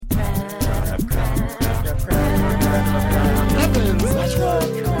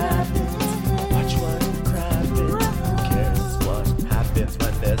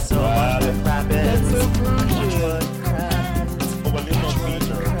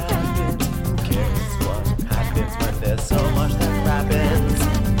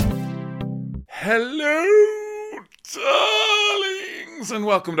Hello, darlings, and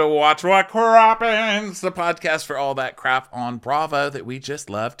welcome to Watch What Crappens, the podcast for all that crap on Bravo that we just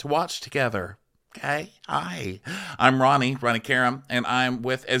love to watch together. Okay, hi, I'm Ronnie Karam, and I'm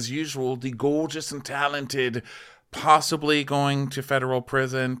with, as usual, the gorgeous and talented, possibly going to federal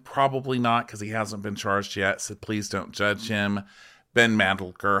prison, probably not because he hasn't been charged yet, so please don't judge him, Ben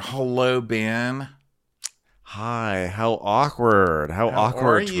Mandleker. Hello, Ben. Hi, how awkward. How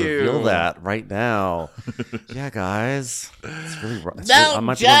awkward to reveal that right now. Yeah, guys. It's really rough.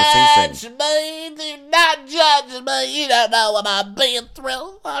 Don't judge me. Do not judge me. You don't know what I've been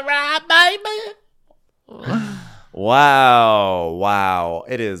through. All right, baby? Wow.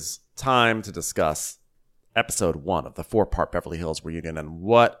 It is time to discuss episode 1 of the 4-part Beverly Hills reunion. And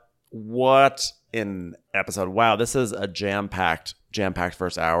what in episode? Wow, this is a jam-packed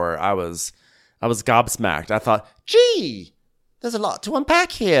first hour. I was gobsmacked. I thought, gee, there's a lot to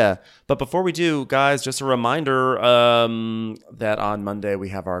unpack here. But before we do, guys, just a reminder that on Monday we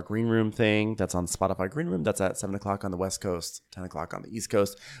have our Green Room thing. That's on Spotify Green Room. That's at 7 o'clock on the West Coast, 10 o'clock on the East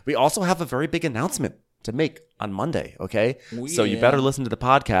Coast. We also have a very big announcement to make on Monday, okay? Oh, yeah. So you better listen to the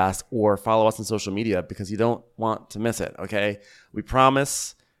podcast or follow us on social media because you don't want to miss it, okay? We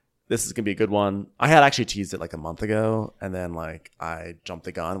promise this is going to be a good one. I had actually teased it like a month ago, and then I jumped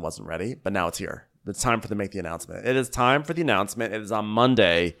the gun, wasn't ready, but now it's here. It's time for them to make the announcement. It is time for the announcement. It is on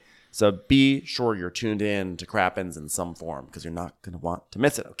Monday, so be sure you're tuned in to Crappens in some form because you're not going to want to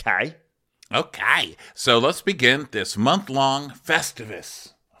miss it, okay? Okay, so let's begin this month-long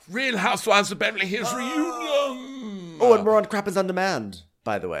Festivus. Real Housewives of Beverly Hills reunion. Oh, and we're on Crappens On Demand,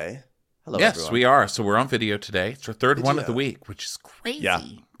 by the way. Hello, yes, everyone. we are. So we're on video today. It's our third one of the week, which is crazy. Yeah.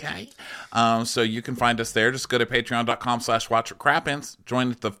 Okay. So you can find us there. Just go to patreon.com/watchwhatcrappens.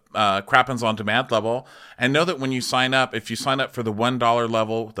 Join the Crappens on Demand level. And know that when you sign up, if you sign up for the $1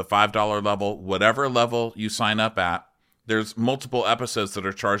 level, the $5 level, whatever level you sign up at, there's multiple episodes that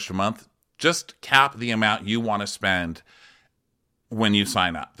are charged a month. Just cap the amount you want to spend when you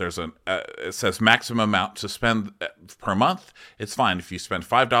sign up. There's it says maximum amount to spend per month. It's fine. If you spend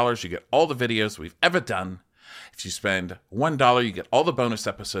 $5, you get all the videos we've ever done. If you spend $1, you get all the bonus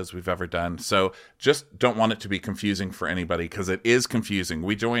episodes we've ever done. So just don't want it to be confusing for anybody because it is confusing.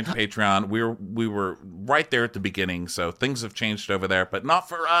 We joined Patreon. We were right there at the beginning, so things have changed over there, but not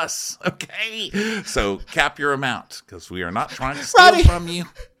for us. Okay? So cap your amount because we are not trying to steal from you.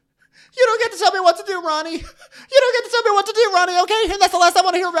 You don't get to tell me what to do, Ronnie. You don't get to tell me what to do, Ronnie, okay? And that's the last I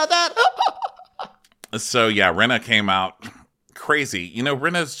want to hear about that. So, yeah, Rinna came out crazy. You know,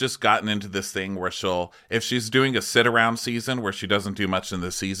 Rinna's just gotten into this thing where if she's doing a sit-around season where she doesn't do much in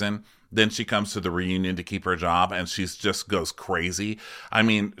the season, then she comes to the reunion to keep her job, and she just goes crazy. I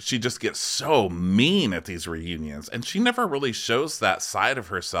mean, she just gets so mean at these reunions, and she never really shows that side of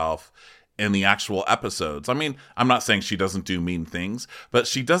herself in the actual episodes. I mean, I'm not saying she doesn't do mean things, but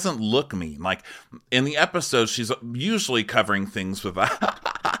she doesn't look mean. Like, in the episodes, she's usually covering things with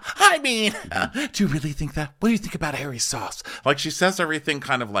I mean, do you really think that? What do you think about Harry sauce? Like, she says everything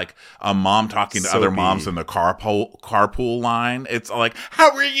kind of like a mom talking to other moms in the carpool line. It's like, how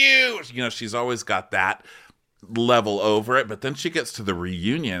are you? You know, she's always got that level over it, but then she gets to the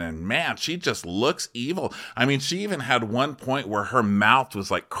reunion and man, she just looks evil. I mean, she even had one point where her mouth was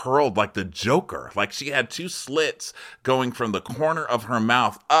like curled like the Joker. Like she had 2 slits going from the corner of her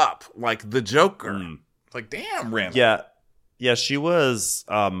mouth up like the Joker. It's like, damn, Rinna. Yeah, she was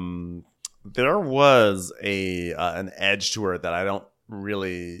there was an edge to her that I don't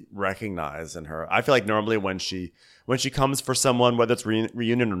really recognize in her. I feel like normally when she comes for someone, whether it's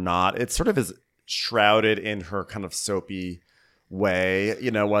reunion or not, it sort of is shrouded in her kind of soapy way, you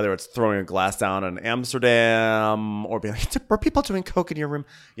know, whether it's throwing a glass down in Amsterdam or being like, were people doing coke in your room,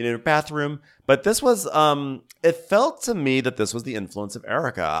 in your bathroom? But this was, it felt to me that this was the influence of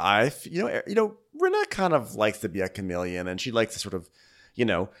Erica. You know, Rinna kind of likes to be a chameleon, and she likes to sort of, you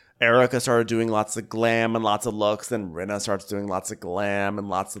know, Erica started doing lots of glam and lots of looks, then Rinna starts doing lots of glam and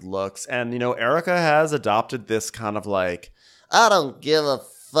lots of looks. And, you know, Erica has adopted this kind of like, I don't give a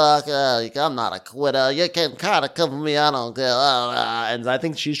fuck, I'm not a quitter. You can kind of cover me, I don't care. And I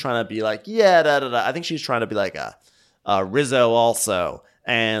think she's trying to be like, I think she's trying to be like a Rizzo also.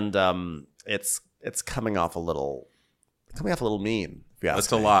 And it's coming off a little mean.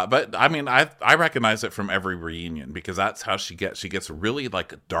 It's a lot, but I mean, I recognize it from every reunion because that's how she gets really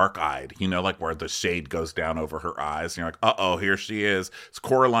like dark-eyed, you know, like where the shade goes down over her eyes, and you're like, uh-oh, here she is. It's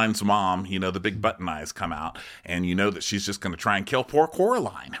Coraline's mom, you know, the big button eyes come out, and you know that she's just going to try and kill poor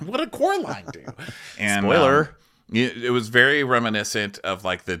Coraline. What did Coraline do? And, spoiler. It was very reminiscent of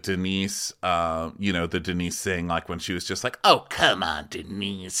like the Denise, the Denise thing, like when she was just like, "Oh, come on,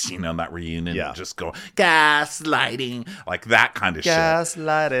 Denise," that reunion, just go gaslighting, like that kind of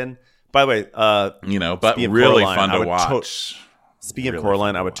Gaslighting. By the way, but really Coraline, fun to watch. Speaking of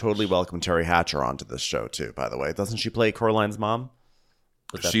Coraline, I would totally welcome Terry Hatcher onto this show too. By the way, doesn't she play Coraline's mom?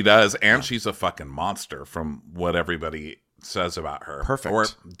 She does, and she's a fucking monster from what everybody says about her. Perfect. Or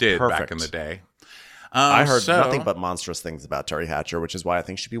did back in the day. I heard nothing but monstrous things about Terry Hatcher, which is why I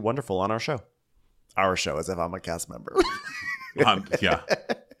think she'd be wonderful on our show. Our show, as if I'm a cast member. Yeah.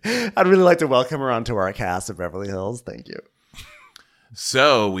 I'd really like to welcome her onto our cast of Beverly Hills. Thank you.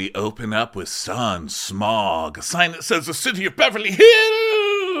 So we open up with sun, smog, a sign that says the city of Beverly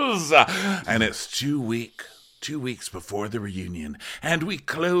Hills. And it's 2 weeks before the reunion, and we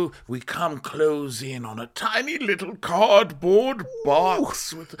come close in on a tiny little cardboard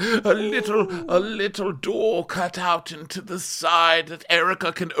box with a little door cut out into the side that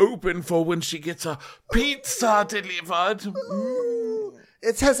Erica can open for when she gets a pizza delivered.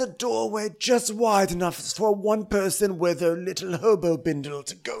 It has a doorway just wide enough for one person with a little hobo bindle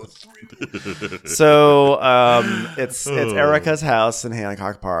to go through. So it's Erica's house in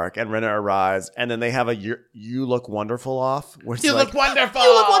Hancock Park, and Rinna arrives, and then they have a "You look wonderful" off. You look wonderful.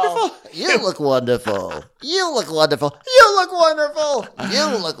 You look wonderful. You look wonderful. You look wonderful. You look wonderful.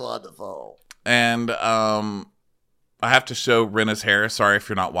 You look wonderful. And I have to show Rinna's hair. Sorry if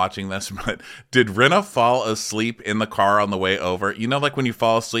you're not watching this, but did Rinna fall asleep in the car on the way over? Like when you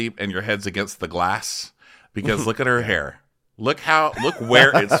fall asleep and your head's against the glass? Because look at her hair. Look where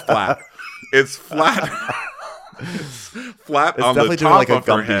it's flat. It's flat. It's flat it's on the top doing like of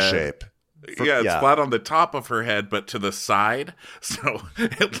a her head. Shape. It's flat on the top of her head, but to the side. So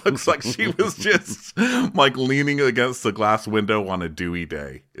it looks like she was just like leaning against the glass window on a dewy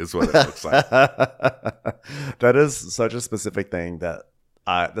day is what it looks like. That is such a specific thing that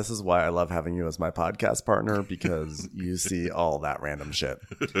this is why I love having you as my podcast partner, because you see all that random shit.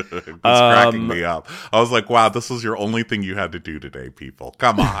 It's cracking me up. I was like, wow, this was your only thing you had to do today, people.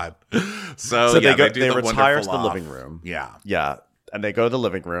 Come on. So they retire to the living room. Yeah. Yeah. And they go to the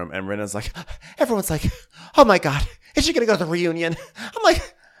living room, and Rinna's like, everyone's like, oh my God, is she going to go to the reunion? I'm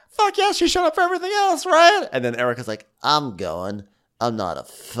like, fuck yeah, she showed up for everything else, right? And then Erica's like, I'm going. I'm not a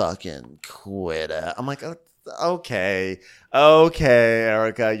fucking quitter. I'm like, okay,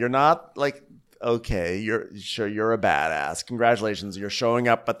 Erica, you're not like, okay, you're a badass. Congratulations, you're showing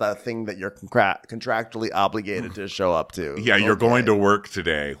up at the thing that you're contractually obligated to show up to. Yeah, you're going to work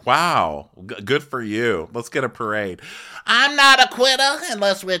today. Wow, good for you. Let's get a parade. I'm not a quitter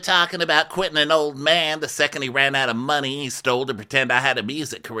unless we're talking about quitting an old man the second he ran out of money he stole to pretend I had a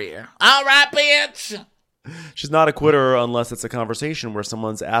music career. All right, bitch. She's not a quitter unless it's a conversation where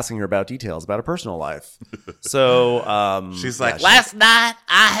someone's asking her about details about her personal life. So she's like, last night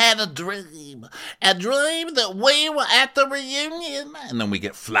I had a dream that we were at the reunion. And then we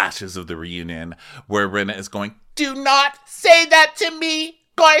get flashes of the reunion where Rinna is going, do not say that to me,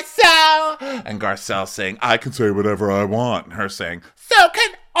 Garcelle. And Garcelle saying, I can say whatever I want. And her saying, so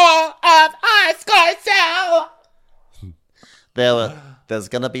can all of us, Garcelle. There's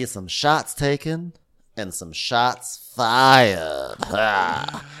going to be some shots taken and some shots fired.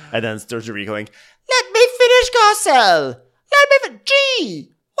 And then Sturgery going, let me finish, Garcelle.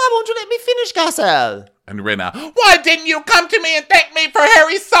 Gee, why won't you let me finish, Garcelle? And Rinna, why didn't you come to me and thank me for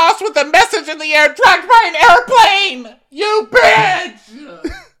Harry Sauce with a message in the air dragged by an airplane? You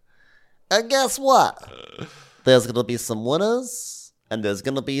bitch! And guess what? There's going to be some winners, and there's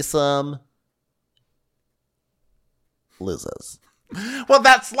going to be some losers. Well,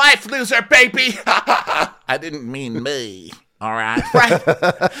 that's life, loser, baby. I didn't mean me. All right. Right.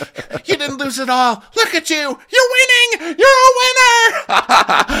 You didn't lose it all. Look at you. You're winning. You're a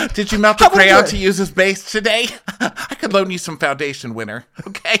winner. Did you melt the crayon to use as base today? I could loan you some foundation, winner.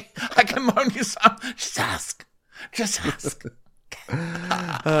 Okay? I can loan you some. Just ask.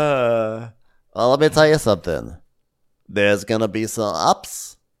 Well, let me tell you something. There's going to be some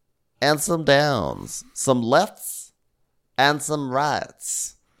ups and some downs. Some lefts and some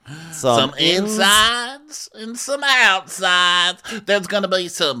rights. Some insides and some outsides. There's going to be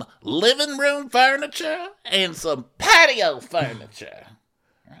some living room furniture and some patio furniture.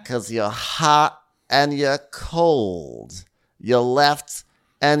 Because you're hot and you're cold. You're left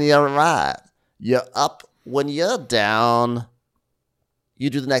and you're right. You're up when you're down. You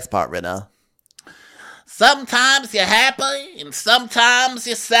do the next part, Rinna. Sometimes you're happy and sometimes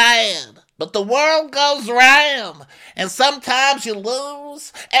you're sad. But the world goes round, and sometimes you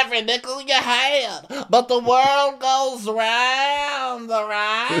lose every nickel you had. But the world goes round, all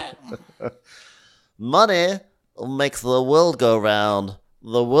right? Money makes the world go round.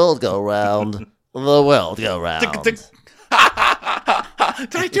 The world go round. The world go round. Did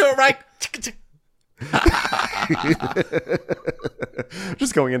I do it right?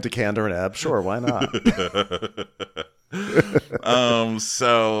 Just going into candor and ebb. Sure, why not?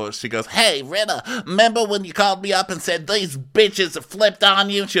 So she goes, Hey, Rita, remember when you called me up and said these bitches have flipped on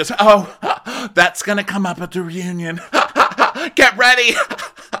you? She goes, oh, that's going to come up at the reunion. Get ready.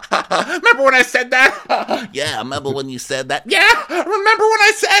 Remember when I said that? Yeah, remember when you said that? Yeah, remember when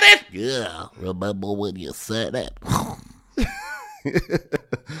I said it? Yeah, remember when you said it?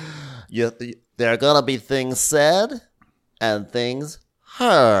 There are gonna be things said and things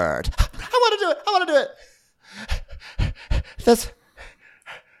heard. I want to do it. There's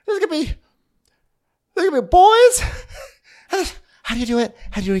gonna be boys. How do you do it?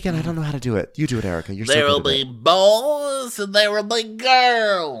 How do you do it again? I don't know how to do it. You do it, Erica. You're There so will good be at it. boys and there will be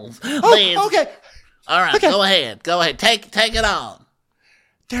girls. Oh, okay. All right, Okay. go ahead. Take it on.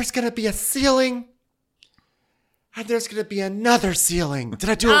 There's gonna be a ceiling, and there's gonna be another ceiling. Did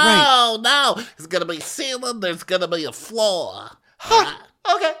I do it right? Oh, no. There's going to be ceiling. There's going to be a floor.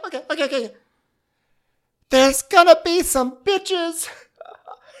 Okay. There's gonna be some bitches,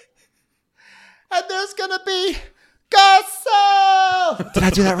 and there's gonna be Garcelle. Did I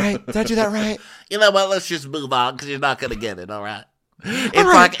do that right? You know what? Let's just move on because you're not going to get it, all right?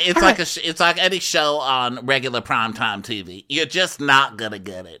 It's like any show on regular primetime TV. You're just not gonna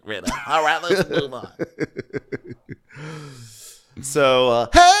get it, Rita. All right, let's move on. So,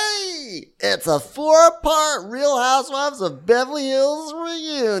 hey, it's a 4-part Real Housewives of Beverly Hills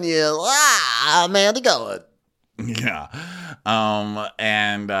reunion. Amanda going. yeah.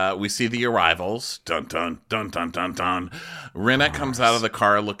 And we see the arrivals. Dun, dun, dun, dun, dun, dun. Rinna comes out of the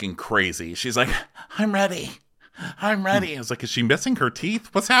car looking crazy. She's like, I'm ready. I was like, is she missing her teeth?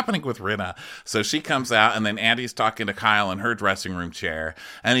 What's happening with Rinna? So she comes out, and then Andy's talking to Kyle in her dressing room chair.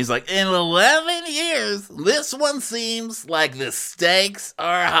 And he's like, In 11 years, this one seems like the stakes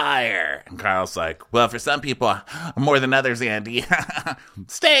are higher. and Kyle's like, well, for some people, more than others, Andy.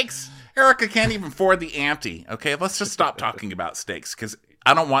 Steaks. Erica can't even afford the ante. Okay, let's just stop talking about steaks, because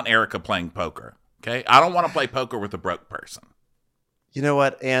I don't want Erica playing poker. Okay, I don't want to play poker with a broke person. You know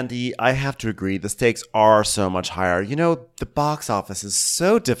what, Andy? I have to agree. The stakes are so much higher. You know, the box office is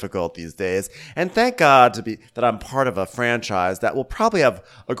so difficult these days. And thank God that I'm part of a franchise that will probably have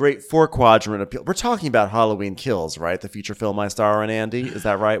a great 4-quadrant appeal. We're talking about Halloween Kills, right? The feature film I star in, Andy. Is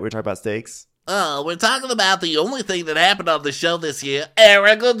that right? We're talking about stakes? We're talking about the only thing that happened on the show this year,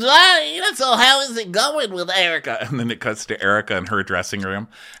 Erica Jane. So how is it going with Erica? And then it cuts to Erica in her dressing room,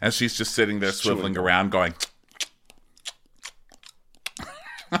 and she's just sitting there swiveling around going,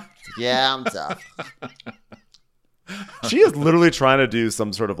 Yeah, I'm tough. She is literally trying to do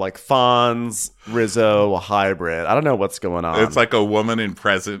some sort of like Fonz, Rizzo hybrid. I don't know what's going on. it's like a woman in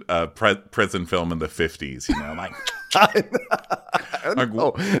prison film in the 50s, you know, like,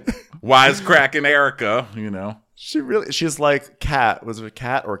 wisecracking Erica, you know. She's like Cat. Was it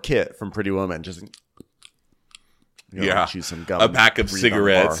Cat or Kit from Pretty Woman? Just Yeah, chew some gum, a pack of breathe on the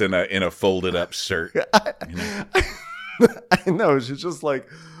cigarettes bar. in a folded up shirt. You know? I know, she's just like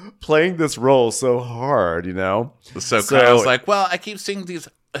playing this role so hard, you know? So Kyle's like, well, I keep seeing these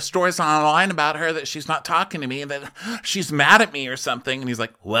stories online about her that she's not talking to me and that she's mad at me or something. And he's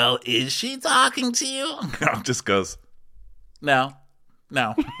like, well, is she talking to you? Kyle just goes, no.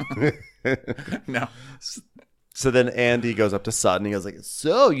 No. So then Andy goes up to Sutton. He goes like,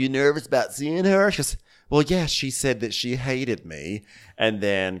 so you nervous about seeing her? She goes, well, yeah, she said that she hated me. And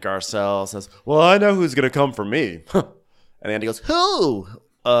then Garcelle says, well, I know who's going to come for me. And Andy goes, who?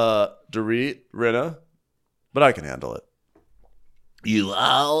 Dorit, Rinna, but I can handle it. You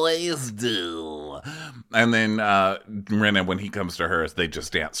always do. And then Rinna, when he comes to her, they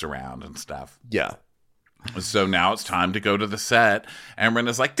just dance around and stuff. Yeah. So now it's time to go to the set. And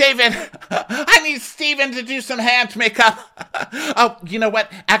Rinna's like, David, I need Steven to do some hand makeup. Oh, you know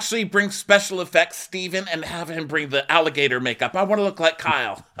what? Actually, bring special effects, Steven, and have him bring the alligator makeup. I want to look like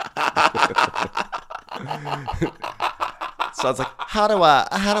Kyle. So I was like, how do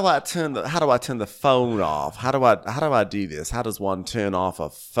I turn the phone off? How do I do this? How does one turn off a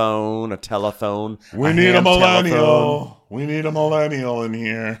phone, a telephone? We need a millennial. Telephone? We need a millennial in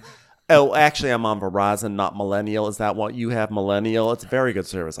here. Oh, actually, I'm on Verizon, not Millennial. Is that what you have, Millennial? It's a very good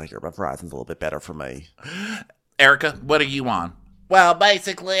service I hear, but Verizon's a little bit better for me. Erica, what are you on? Well,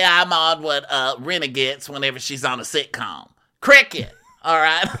 basically, I'm on what Rinna gets whenever she's on a sitcom. Cricket. All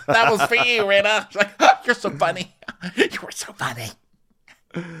right. That was for you, Rinna. Like, oh, you're so funny. You were so funny.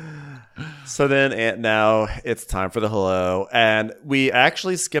 So then now it's time for the hello. And we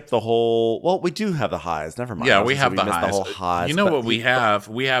actually skipped the whole... Well, we do have the highs. Never mind. Yeah, we have the missed highs. the whole highs. You know what we have?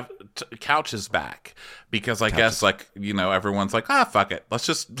 We have couches back. Because I guess, like, you know, everyone's like, fuck it. Let's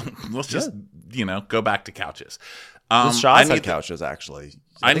just you know, go back to couches. The Shaws had couches, actually.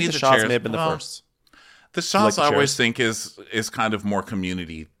 I think need the the Shaws chairs. may have been the first. The Shaws the I always chairs? think is kind of more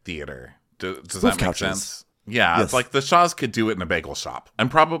community theater. Does that make couches. sense? Yeah, Yes. it's like the Shaws could do it in a bagel shop, and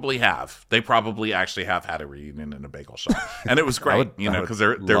probably have. They probably actually have had a reunion in a bagel shop, and it was great, because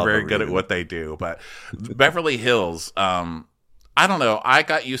they're very good at what they do. But Beverly Hills, I don't know. I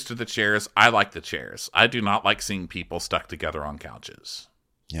got used to the chairs. I like the chairs. I do not like seeing people stuck together on couches.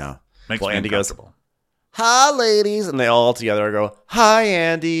 Yeah. Makes Well, me Andy goes, uncomfortable. hi, ladies. And they all together go, hi,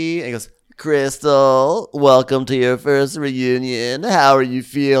 Andy. And he goes, Crystal, welcome to your first reunion. How are you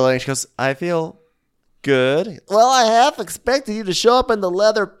feeling? She goes, I feel good. Well, I half expected you to show up in the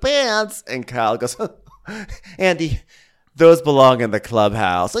leather pants. And Kyle goes, Andy, those belong in the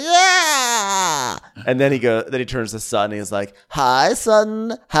clubhouse. Yeah. And then he turns to Sutton and he's like, hi,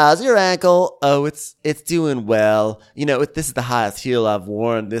 Sutton. How's your ankle? Oh, it's doing well. You know, this is the highest heel I've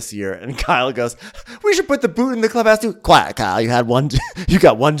worn this year. And Kyle goes, we should put the boot in the clubhouse too. Quiet, Kyle. You got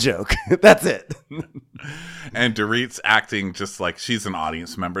one joke. That's it. And Dorit's acting just like she's an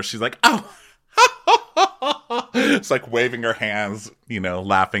audience member. She's like, oh. It's like waving her hands,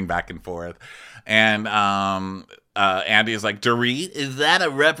 laughing back and forth. And Andy is like, Dorit, Is that a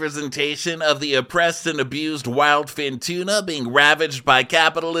representation of the oppressed and abused wildfin tuna being ravaged by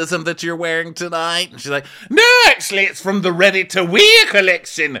capitalism that you're wearing tonight? And she's like, No, actually, it's from the ready-to-wear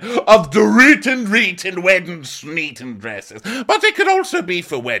collection of Dorit and Reet and wedding sneaking dresses. But it could also be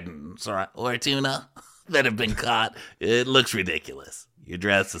for weddings, all right? or tuna that have been caught. It looks ridiculous. Your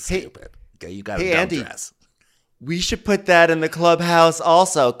dress is stupid. Okay, you got a dumb Andy. dress. We should put that in the clubhouse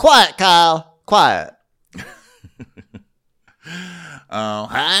also. Quiet, Kyle. Quiet. Oh,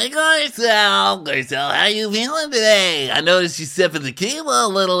 hi, Garcelle. Garcelle, how you feeling today? I noticed you sipping tequila a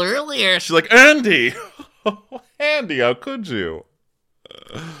little earlier. she's like, Andy, Andy, how could you?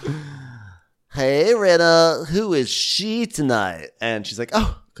 Hey, Rita, who is she tonight? And she's like,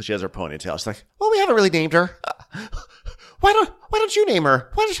 oh, because she has her ponytail. She's like, well, we haven't really named her. Why don't you name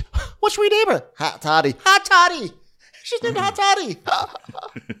her? What should we name her? Hot Toddy. Hot Toddy. She's named Hot Toddy.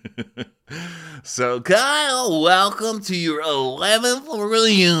 So, Kyle, welcome to your 11th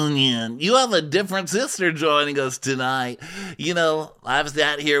reunion. You have a different sister joining us tonight. I've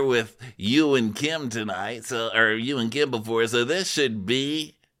sat here with you and Kim tonight, or you and Kim before, so this should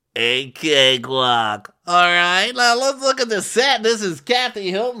be a cakewalk. All right, now let's look at the set. This is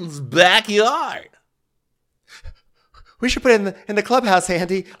Kathy Hilton's backyard. We should put it in the clubhouse,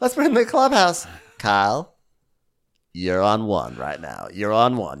 Andy. Let's put it in the clubhouse. Kyle, you're on one right now. You're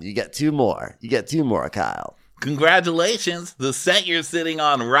on one. You get two more. Kyle. Congratulations. The set you're sitting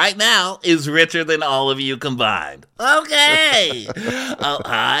on right now is richer than all of you combined. Okay. Oh,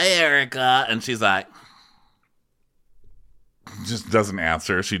 hi, Erica. And she's like, Just doesn't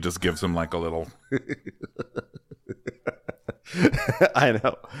answer. She just gives him like a little. I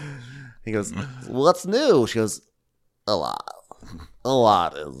know. He goes, what's new? She goes, a lot. A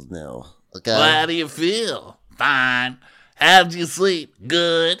lot is new. Okay. well, how do you feel? Fine. How did you sleep?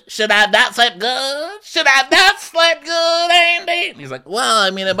 Good. Should I not sleep good? Should I not sleep good, Andy? And he's like, well,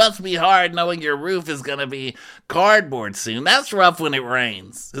 it must be hard knowing your roof is going to be cardboard soon. That's rough when it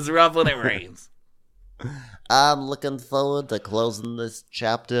rains. It's rough when it rains. I'm looking forward to closing this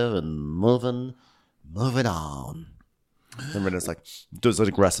chapter and moving on. And Rena's like, does an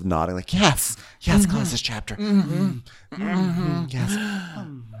aggressive nodding, like, yes, close this chapter. Yes.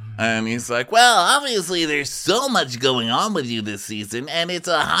 And he's like, Well, obviously there's so much going on with you this season, and it's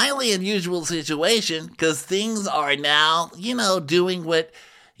a highly unusual situation because things are now, doing what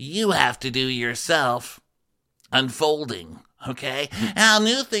you have to do yourself, unfolding. Okay? Now,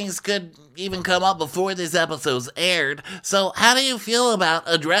 new things could even come up before this episode's aired. So, how do you feel about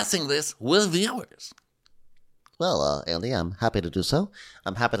addressing this with viewers? Well, Andy, I'm happy to do so.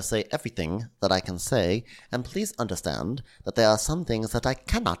 I'm happy to say everything that I can say, and please understand that there are some things that I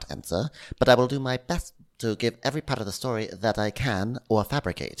cannot answer, but I will do my best to give every part of the story that I can or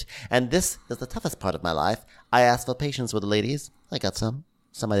fabricate. And this is the toughest part of my life. I asked for patience with the ladies. I got some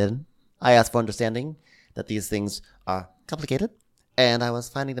I didn't. I asked for understanding that these things are complicated, and I was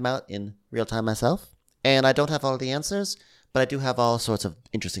finding them out in real time myself. And I don't have all the answers, but I do have all sorts of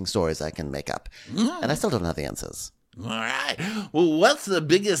interesting stories I can make up. And I still don't have the answers. All right. Well, what's the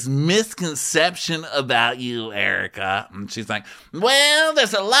biggest misconception about you, Erica? And she's like, Well,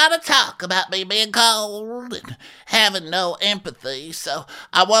 there's a lot of talk about me being cold and having no empathy, so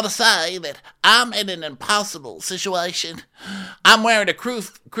I want to say that I'm in an impossible situation. I'm wearing a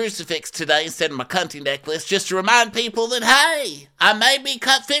crucifix today instead of my cunty necklace just to remind people that, hey, I may be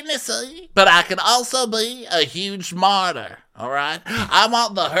cut fitnessy, but I can also be a huge martyr, all right? I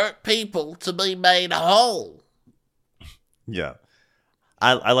want the hurt people to be made whole. Yeah.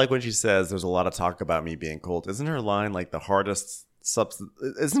 I like when she says there's a lot of talk about me being cold. Isn't her line like the hardest substance?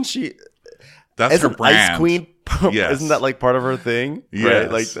 Isn't she? that's her brand. Ice Queen. Yes. Isn't that like part of her thing? Yes.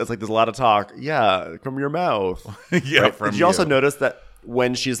 Right? Like it's like there's a lot of talk. Yeah, from your mouth. Yeah, Right? from Did you also you. notice that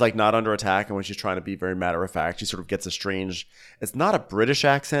when she's like not under attack and when she's trying to be very matter of fact, she sort of gets a strange. It's not a British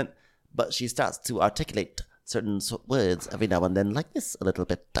accent, but she starts to articulate certain words every now and then, like this a little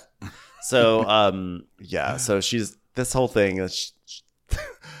bit. So yeah. So she's this whole thing is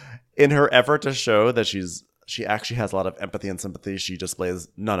in her effort to show that she actually has a lot of empathy and sympathy. She displays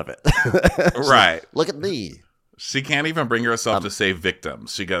none of it. Right. Look at me. She can't even bring herself to say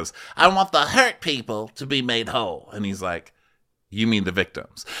victims. She goes, I want the hurt people to be made whole. and he's like, you mean the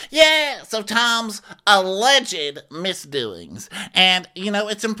victims? Yeah, so Tom's alleged misdoings. And,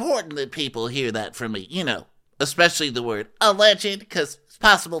 it's important that people hear that from me, especially the word alleged, because it's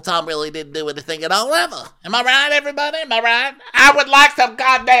possible Tom really didn't do anything at all ever. Am I right, everybody? Am I right? I would like some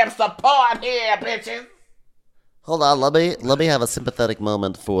goddamn support here, bitches. Hold on, let me have a sympathetic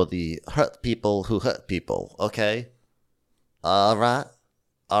moment for the hurt people who hurt people, okay? All right.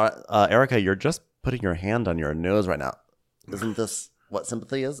 Erica, you're just putting your hand on your nose right now. Isn't this what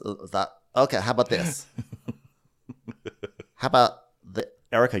sympathy is? Is that okay? How about this? How about the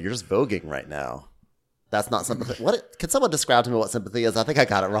Erica, you're just voguing right now. That's not sympathy. What? Can someone describe to me what sympathy is? I think I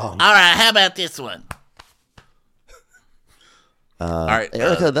got it wrong. All right, how about this one? All right.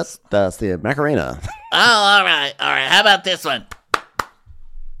 Erica, that's the Macarena. Oh, all right. How about this one?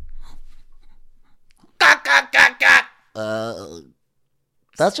 Gawk, gawk, gawk, gawk.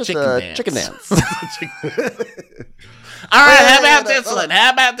 That's just Chicken a dance. chicken dance. All right, how about this one?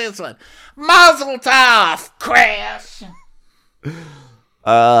 How about this one? Mazel tov, crash.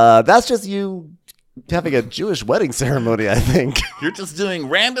 That's just you having a Jewish wedding ceremony, I think. You're just doing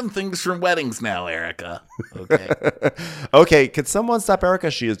random things from weddings now, Erica. Okay. Okay, could someone stop Erica?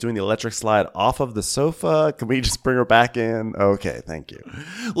 She is doing the electric slide off of the sofa. Can we just bring her back in? Okay, thank you.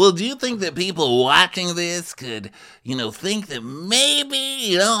 Well, do you think that people watching this could, think that maybe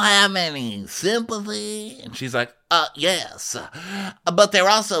you don't have any sympathy? And she's like, Yes. But they're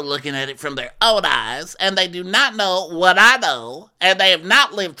also looking at it from their own eyes, and they do not know what I know, and they have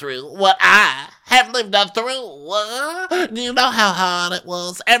not lived through what I have lived through. Do you know how hard it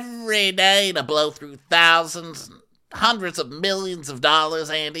was every day to blow through thousands, hundreds of millions of dollars,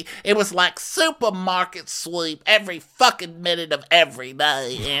 Andy? It was like supermarket sweep every fucking minute of every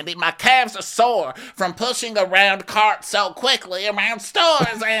day, Andy. My calves are sore from pushing around carts so quickly around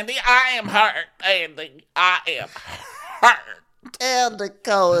stores, Andy. I am hurt, Andy. I am hurt. Andy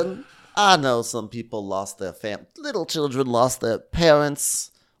Cohen, I know some people lost their little children lost their parents.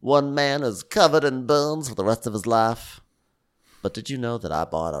 One man is covered in burns for the rest of his life. But did you know that I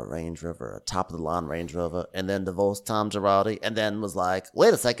bought a Range Rover, a top-of-the-line Range Rover, and then divorced Tom Girardi, and then was like,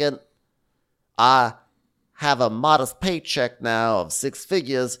 wait a second, I have a modest paycheck now of 6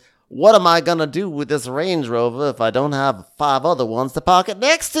 figures. What am I going to do with this Range Rover if I don't have 5 other ones to park it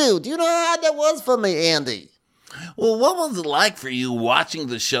next to? Do you know how hard that was for me, Andy? Well, what was it like for you watching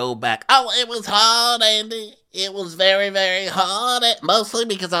the show back? Oh, it was hard, Andy. It was very, very hard. Mostly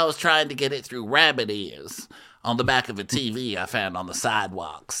because I was trying to get it through rabbit ears on the back of a TV I found on the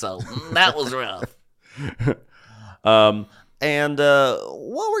sidewalk. So that was rough. And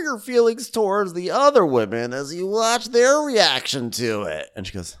what were your feelings towards the other women as you watched their reaction to it? And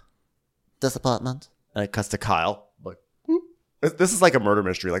she goes, Disappointment. and it cuts to Kyle. Like, whoop. This is like a murder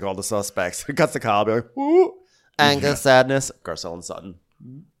mystery, like all the suspects. It cuts to Kyle, be like, whoop. Anger, sadness, Garcelle and Sutton.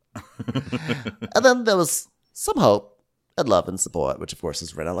 And then there was some hope and love and support, which of course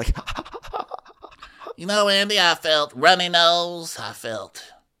is Rena like, Andy, I felt runny nose. I felt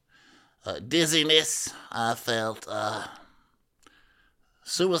dizziness. I felt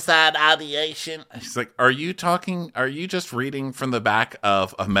suicide ideation. she's like, are you just reading from the back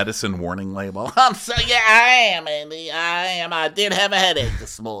of a medicine warning label? Yeah, I am, Andy. I am. I did have a headache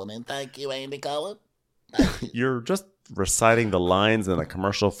this morning. Thank you, Andy Cohen. You're just reciting the lines in a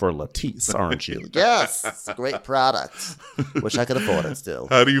commercial for Latisse, aren't you? yes, it's a great product. Wish I could afford it still.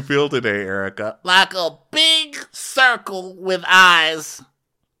 How do you feel today, Erica? Like a big circle with eyes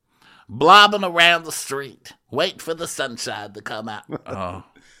blobbing around the street Wait for the sunshine to come out. Oh,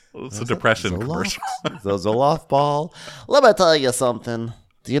 it's a depression commercial. The Zoloft ball. Let me tell you something.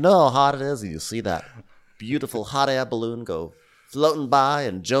 Do you know how hot it is? You see that beautiful hot air balloon go floating by,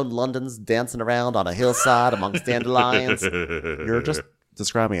 and Joan London's dancing around on a hillside amongst dandelions. You're just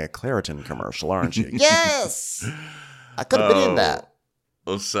describing a Claritin commercial, aren't you? Yes, I could have been in that.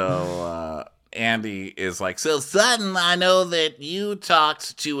 So Andy is like, So, Sutton, I know that you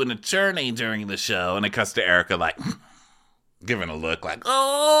talked to an attorney during the show. and it cuts to Erica like giving a look like,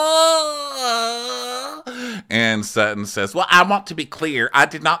 Oh. and Sutton says, well, I want to be clear. I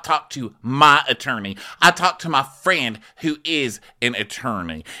did not talk to my attorney. I talked to my friend who is an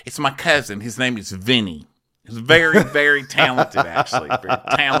attorney. It's my cousin. His name is Vinny. He's very, very talented, actually. Very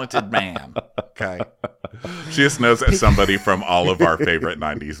talented man. Okay. She just knows that somebody from all of our favorite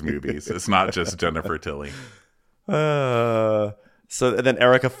 90s movies. It's not just Jennifer Tilly. So then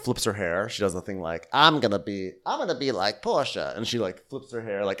Erica flips her hair. She does the thing like, I'm gonna be like Portia, and she like flips her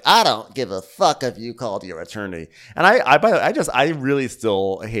hair like, I don't give a fuck if you called your attorney. And I really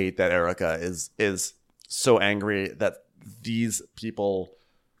still hate that Erica is so angry that these people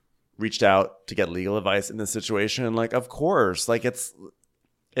reached out to get legal advice in this situation. Like, of course, like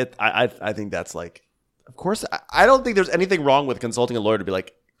I think that's like, of course, I don't think there's anything wrong with consulting a lawyer to be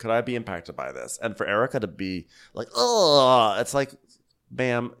like, could I be impacted by this? And for Erica to be like, oh, it's like,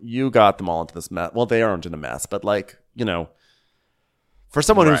 bam, you got them all into this mess. Well, they aren't in a mess, but like, you know, for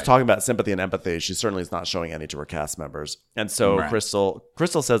someone who's talking about sympathy and empathy, she certainly is not showing any to her cast members. And so Crystal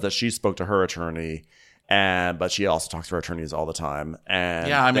says that she spoke to her attorney, but she also talks to her attorneys all the time. And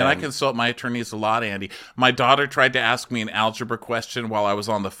yeah, I mean, I consult my attorneys a lot, Andy. My daughter tried to ask me an algebra question while I was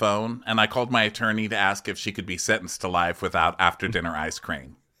on the phone, and I called my attorney to ask if she could be sentenced to life without after-dinner ice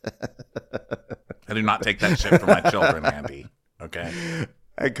cream. I do not take that shit from my children, Andy. Okay.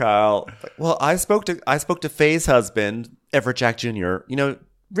 And Kyle, well, I spoke to Faye's husband, Everett Jack Jr. You know,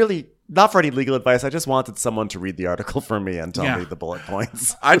 really not for any legal advice. I just wanted someone to read the article for me and tell me the bullet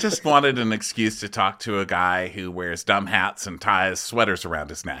points. I just wanted an excuse to talk to a guy who wears dumb hats and ties sweaters around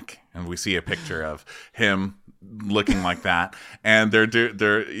his neck, and we see a picture of him looking like that. And they're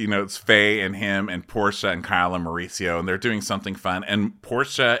you know, it's Faye and him and Portia and Kyle and Mauricio, and they're doing something fun. And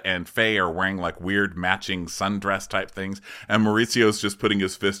Portia and Faye are wearing like weird matching sundress type things, and Mauricio's just putting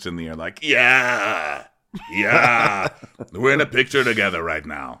his fist in the air like, yeah, we're in a picture together right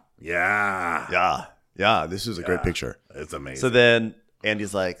now. Yeah, this is a great picture. It's amazing. So then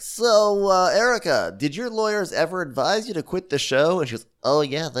Andy's like, so Erica, did your lawyers ever advise you to quit the show? And she goes, oh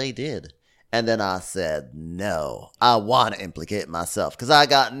yeah, they did. And then I said, no, I want to implicate myself because I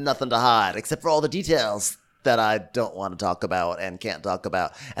got nothing to hide except for all the details that I don't want to talk about and can't talk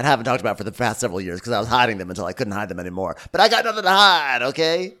about and haven't talked about for the past several years because I was hiding them until I couldn't hide them anymore. But I got nothing to hide,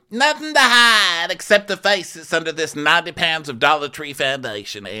 okay? Nothing to hide except the faces under this 90 pounds of Dollar Tree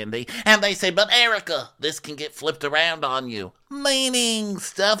foundation, Andy. And they say, but Erica, this can get flipped around on you. Meaning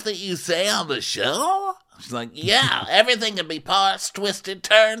stuff that you say on the show? She's like, yeah, everything can be parsed, twisted,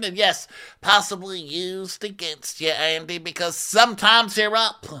 turned, and yes, possibly used against you, Andy, because sometimes you're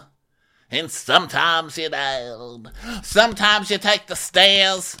up, and sometimes you're down. Sometimes you take the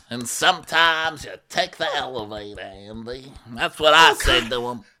stairs, and sometimes you take the elevator, Andy. That's what I said to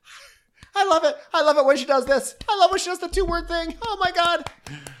him. I love it. I love it when she does this. I love when she does the 2-word thing. Oh, my God.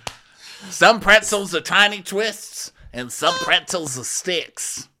 Some pretzels are tiny twists, and some pretzels are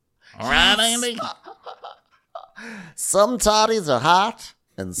sticks. All right, Andy? Some toddies are hot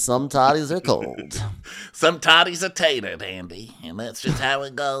and some toddies are cold. Some toddies are tatered, Andy, and that's just how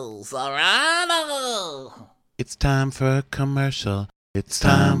it goes. All right? It's time for a commercial. It's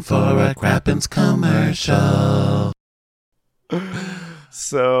time for a Crappens commercial.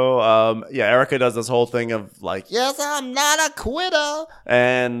 So, Erica does this whole thing of like, yes, I'm not a quitter.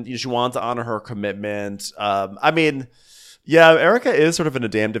 And she wants to honor her commitment. Erica is sort of in a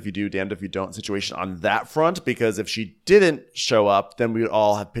damned if you do, damned if you don't situation on that front, because if she didn't show up, then we would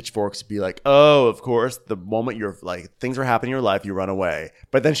all have pitchforks to be like, oh, of course, the moment you're like, things are happening in your life, you run away.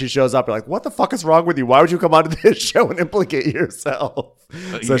 But then she shows up, you're like, what the fuck is wrong with you? Why would you come onto this show and implicate yourself?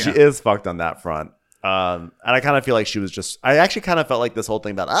 So she is fucked on that front. And I kind of feel like I actually kind of felt like this whole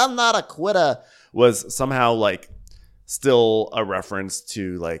thing about I'm not a quitter was somehow like still a reference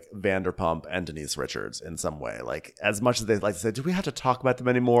to like Vanderpump and Denise Richards in some way. Like, as much as they like to say, do we have to talk about them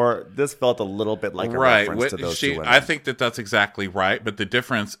anymore? This felt a little bit like a reference to those two women. I think that's exactly right. But the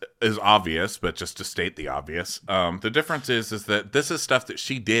difference is obvious, but just to state the obvious, the difference is that this is stuff that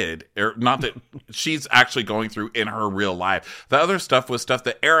she did, or not that she's actually going through in her real life. The other stuff was stuff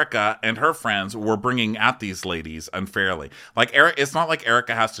that Erica and her friends were bringing at these ladies unfairly. Like, it's not like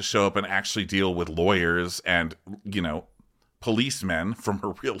Erica has to show up and actually deal with lawyers and, policemen from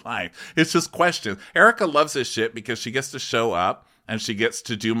her real life. It's just questions. Erica loves this shit because she gets to show up and she gets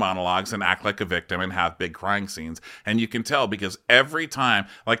to do monologues and act like a victim and have big crying scenes. And you can tell because every time,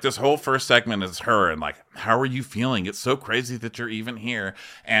 like this whole first segment is her and like, how are you feeling? It's so crazy that you're even here.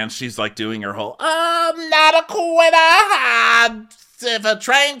 And she's like doing her whole, I'm not a quitter. If a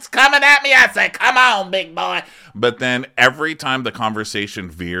train's coming at me, I say, come on, big boy. But then every time the conversation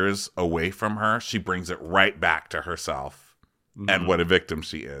veers away from her, she brings it right back to herself. And what a victim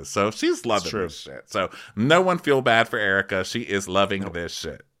she is. So she's loving this shit. So no one feel bad for Erica. She is loving this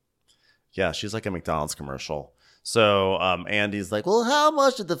shit. Yeah, she's like a McDonald's commercial. So Andy's like, Well, how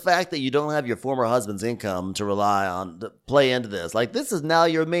much did the fact that you don't have your former husband's income to rely on to play into this? Like, this is now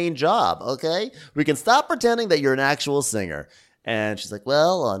your main job, okay? We can stop pretending that you're an actual singer. And she's like,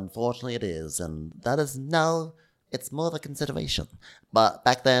 well, unfortunately it is. And that is now, it's more of a consideration. But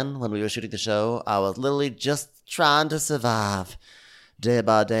back then, when we were shooting the show, I was literally just trying to survive. Day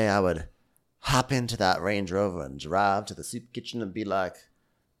by day, I would hop into that Range Rover and drive to the soup kitchen and be like,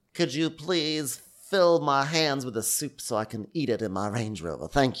 could you please fill my hands with the soup so I can eat it in my Range Rover?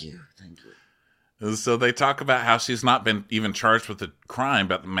 Thank you. Thank you. So they talk about how she's not been even charged with a crime,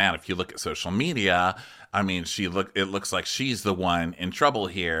 but man, if you look at social media, I mean, it looks like she's the one in trouble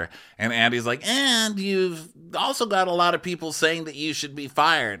here. And Andy's like, and you've also got a lot of people saying that you should be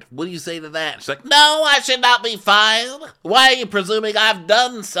fired. What do you say to that? She's like, No, I should not be fired. Why are you presuming I've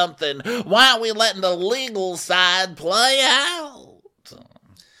done something? Why aren't we letting the legal side play out?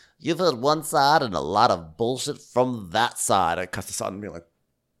 You've heard one side and a lot of bullshit from that side. I cussed this out and be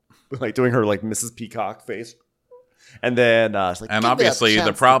like doing her like Mrs. Peacock face. And then she's like, and obviously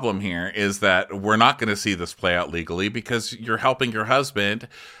the problem here is that we're not going to see this play out legally because you're helping your husband,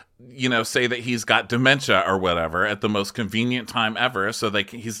 say that he's got dementia or whatever at the most convenient time ever. So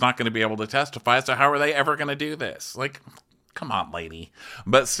he's not going to be able to testify. So how are they ever going to do this? Like, come on, lady.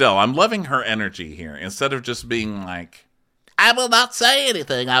 But still, I'm loving her energy here instead of just being like, I will not say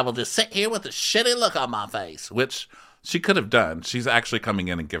anything. I will just sit here with a shitty look on my face. Which she could have done. She's actually coming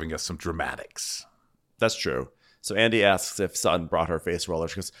in and giving us some dramatics. That's true. So Andy asks if Sutton brought her face roller.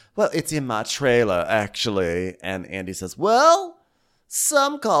 She goes, well, it's in my trailer, actually. And Andy says, well,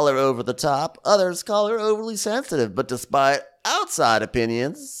 some call her over the top. Others call her overly sensitive. But despite outside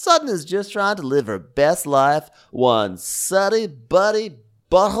opinions, Sutton is just trying to live her best life, one suddy buddy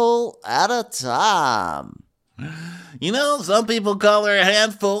butthole at a time. Some people call her a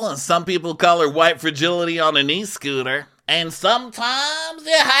handful, and some people call her white fragility on an e-scooter. And sometimes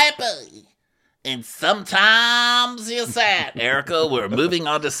you're happy. And sometimes you're sad. Erica, we're moving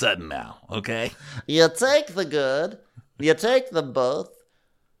on to Sutton now, okay? You take the good, you take them both,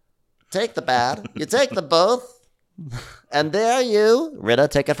 take the bad, you take them both, and there you, Rita,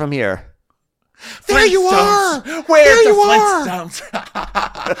 take it from here. There you are! Where's the Flintstones?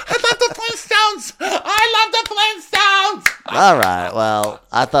 I love the Flintstones! I love the Flintstones! All right, well,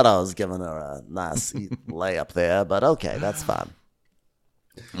 I thought I was giving her a nice layup there, but okay, that's fine.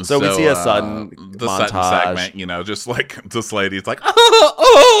 So we see a Sutton the montage. Sutton segment, just like this lady's like,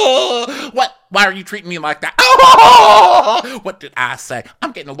 what? Why are you treating me like that? Oh, what did I say?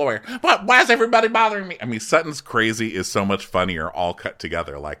 I'm getting a lawyer. Why is everybody bothering me? I mean, Sutton's crazy is so much funnier all cut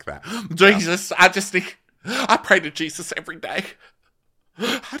together like that. Jesus, I pray to Jesus every day.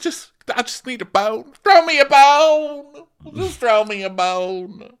 I just need a bone. Throw me a bone. Just throw me a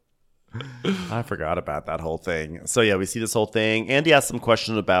bone. I forgot about that whole thing. So yeah, we see this whole thing. Andy asks some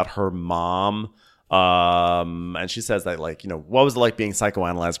questions about her mom. And she says that, like, what was it like being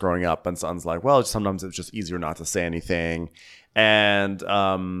psychoanalyzed growing up? And Sutton's like, well, sometimes it's just easier not to say anything. And,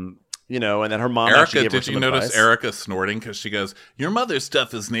 and then her mom Erica, did you notice advice. Erica snorting? Because she goes, your mother's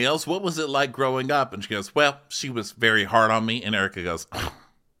tough as nails. What was it like growing up? And she goes, well, she was very hard on me. And Erica goes,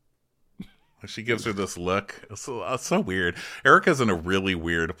 she gives her this look. It's so weird. Erica's in a really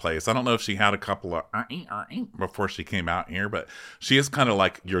weird place. I don't know if she had a couple of before she came out here, but she is kind of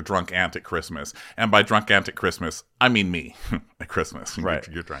like your drunk aunt at Christmas. And by drunk aunt at Christmas, I mean me at Christmas. Right.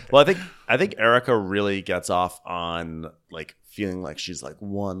 You're drunk. Well, I think Erica really gets off on like feeling like she's like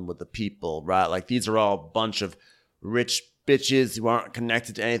one with the people, right? Like these are all a bunch of rich bitches who aren't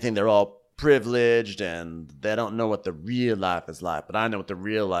connected to anything. They're all privileged and they don't know what the real life is like, but I know what the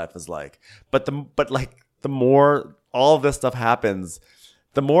real life is like. But the more all of this stuff happens,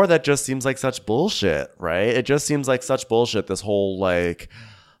 the more that just seems like such bullshit, right? It just seems like such bullshit. This whole like,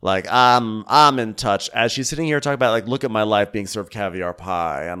 Like, I'm in touch. As she's sitting here talking about, like, look at my life being served caviar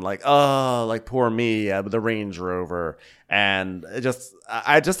pie. I'm like, oh, like, poor me with the Range Rover. And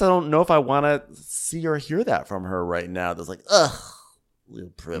I don't know if I want to see or hear that from her right now. There's like, ugh,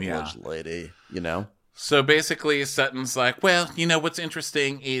 little privileged lady, you know? So basically, Sutton's like, well, you know, what's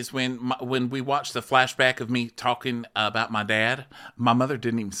interesting is when we watched the flashback of me talking about my dad, my mother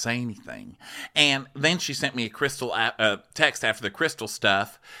didn't even say anything. And then she sent me a text after the crystal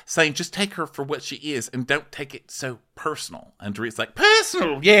stuff saying, just take her for what she is and don't take it so personal. And Dorit's like,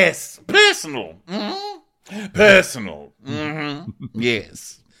 personal, yes, personal. Mm-hmm. Personal. Mm-hmm.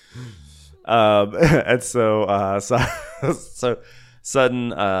 Yes. And so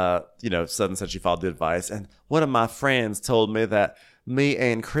Sutton, Sutton said she followed the advice, and one of my friends told me that me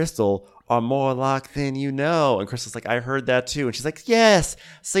and Crystal are more alike than you know. And Crystal's like, I heard that too. And she's like, yes,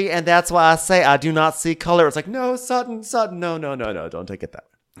 see, and that's why I say I do not see color. It's like, no, Sutton, no, don't take it that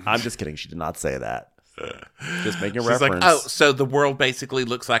way. I'm just kidding. She did not say that. Just making a reference. Like, oh, so the world basically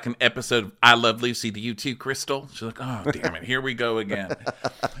looks like an episode of I Love Lucy to you too, Crystal? She's like, oh, damn it, here we go again.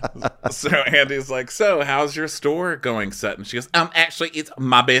 So Andy's like, so how's your store going, Sutton? She goes, actually, it's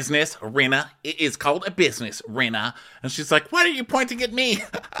my business, Rena. It is called a business, Rena. And she's like, why are you pointing at me?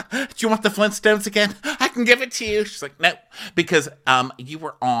 Do you want the Flintstones again? I can give it to you. She's like, no, because you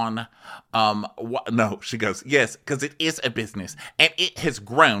were on, no, she goes, yes, because it is a business, and it has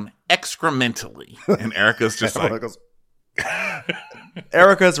grown excrementally. And Erica's just like,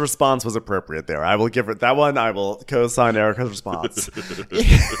 Erica's response was appropriate there. I will give it that one. I will co-sign Erica's response.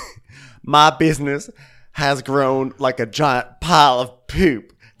 My business has grown like a giant pile of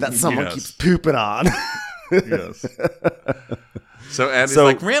poop that someone keeps pooping on. Yes. So Andy's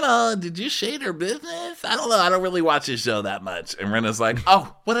like, Rena, did you shade her business? I don't know. I don't really watch his show that much. And Rena's like,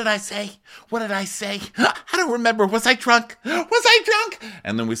 oh, what did I say? What did I say? I don't remember. Was I drunk?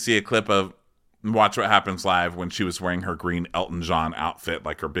 And then we see a clip of Watch What Happens Live when she was wearing her green Elton John outfit,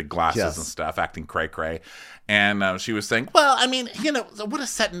 like her big glasses and stuff, acting cray-cray. And she was saying, well, I mean, you know, what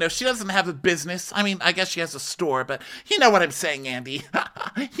does Sutton know? She doesn't have a business. I mean, I guess she has a store, but you know what I'm saying, Andy.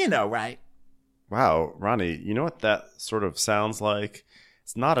 You know, right? Wow, Ronnie, you know what that sort of sounds like?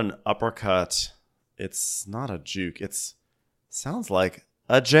 It's not an uppercut. It's not a juke. It sounds like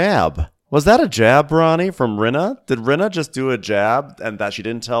a jab. Was that a jab, Ronnie, from Rinna? Did Rinna just do a jab and that she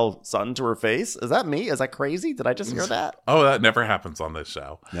didn't tell Sutton to her face? Is that me? Is that crazy? Did I just hear that? Oh, that never happens on this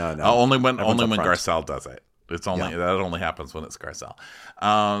show. No. Only when Garcelle does it. It's only that only happens when it's Garcelle.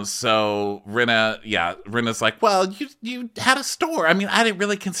 So Rinna's like, well, you had a store. I mean, I didn't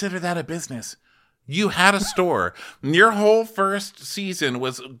really consider that a business. You had a store. Your whole first season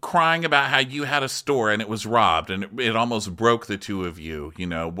was crying about how you had a store and it was robbed, and it almost broke the two of you, you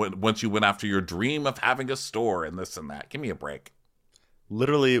know, once you went after your dream of having a store and this and that. Give me a break.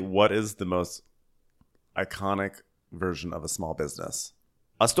 Literally, what is the most iconic version of a small business?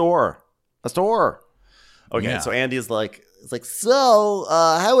 A store. Okay, so Andy's like, it's like, so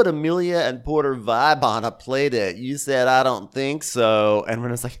how would Amelia and Porter vibe on a play date? You said, I don't think so. And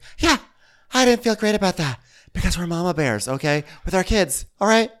Rena's like, yeah, I didn't feel great about that because we're mama bears, okay? With our kids, all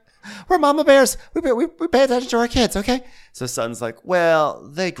right? We're mama bears. We pay attention to our kids, okay? So Sutton's like, well,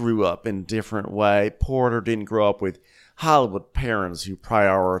 they grew up in a different way. Porter didn't grow up with Hollywood parents who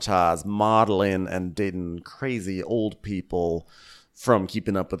prioritize modeling and dating crazy old people from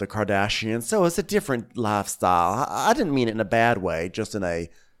Keeping Up with the Kardashians. So it's a different lifestyle. I didn't mean it in a bad way, just in a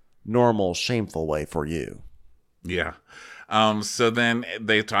normal, shameful way for you. Yeah. So then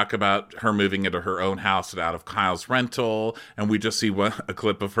they talk about her moving into her own house out of Kyle's rental, and we just see a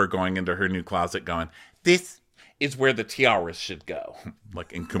clip of her going into her new closet going, this is where the tiaras should go.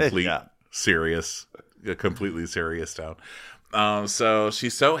 Like in completely serious tone. So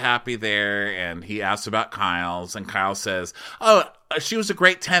she's so happy there, and he asks about Kyle's, and Kyle says, oh, she was a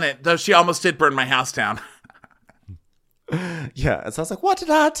great tenant, though she almost did burn my house down. Yeah, and so I was like, what did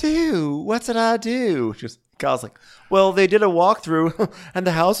I do? Kyle's like, well, they did a walkthrough, and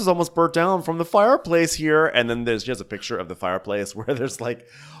the house is almost burnt down from the fireplace here. And then there's just a picture of the fireplace where there's like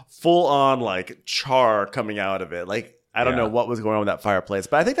full on like char coming out of it. Like, I don't know what was going on with that fireplace,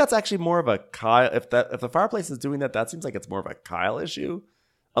 but I think that's actually more of a Kyle. If the fireplace is doing that, that seems like it's more of a Kyle issue.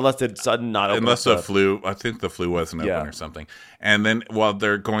 Unless the sudden not open. Unless the flue, I think the flue wasn't open or something. And then while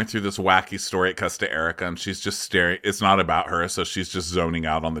they're going through this wacky story, it cuts to Erica, and she's just staring. It's not about her, so she's just zoning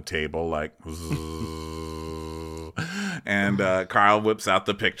out on the table, like. And Carl whips out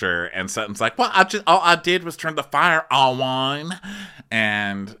the picture, and Sutton's like, "Well, all I did was turn the fire on."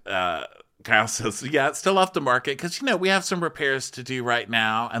 And Kyle says, "Yeah, it's still off the market because we have some repairs to do right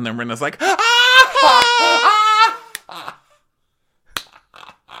now." And then Rena's like,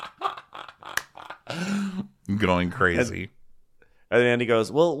 going crazy. And Andy goes,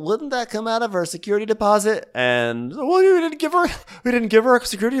 well, wouldn't that come out of her security deposit? And, well, we didn't give her a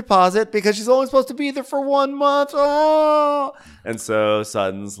security deposit because she's only supposed to be there for 1 month. Oh. And so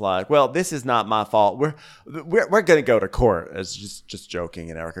Sutton's like, well, this is not my fault. We're going to go to court. It's just joking.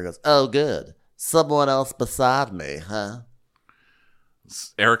 And Erica goes, Oh, good. Someone else beside me, huh?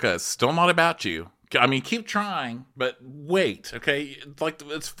 Erica, it's still not about you. I mean, keep trying, but wait, okay?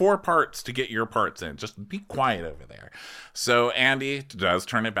 It's 4 parts to get your parts in. Just be quiet over there. So Andy does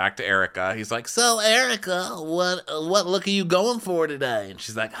turn it back to Erica. He's like, So, Erica, what look are you going for today? And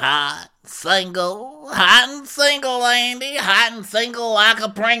she's like, hot and single, Andy. Hot and single like a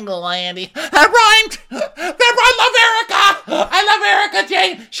Pringle, Andy. That rhymed! I love Erica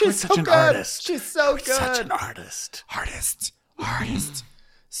Jane. she's so such an good. artist. She's so good. such an artist. Artist.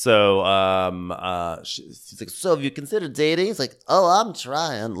 So, She's like, so have you considered dating? He's like, oh, I'm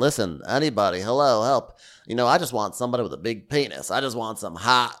trying. Listen, anybody, hello, help. I just want somebody with a big penis. I just want some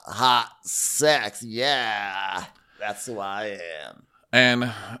hot sex. Yeah, that's who I am.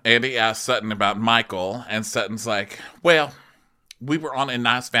 And Andy asks Sutton about Michael, and Sutton's like, well, we were on a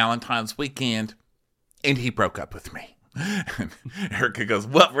nice Valentine's weekend, and he broke up with me. And Erica goes,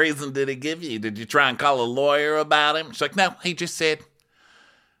 what reason did he give you? Did you try and call a lawyer about him? She's like, no, he just said,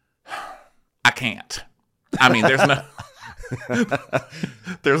 I can't. I mean,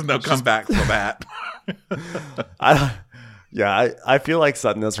 there's no comeback for that. I feel like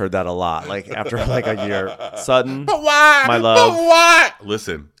Sutton has heard that a lot. Like after like a year, Sutton, But why? my love, But why?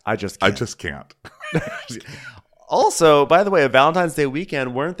 Listen, I just can't. Also, by the way, a Valentine's Day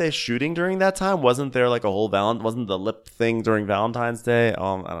weekend, weren't they shooting during that time? Wasn't there like a whole wasn't the lip thing during Valentine's Day? I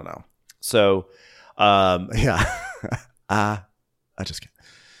don't know. So, yeah, I just can't.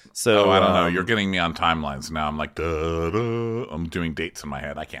 So I don't know. You're getting me on timelines now. I'm like, duh. I'm doing dates in my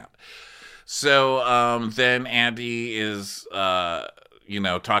head. I can't. So then Andy is,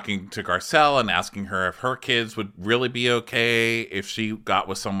 talking to Garcelle and asking her if her kids would really be okay if she got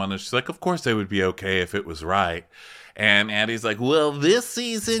with someone. And she's like, of course they would be okay if it was right. And Andy's like, well, this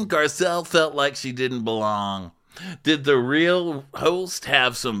season, Garcelle felt like she didn't belong. Did the real host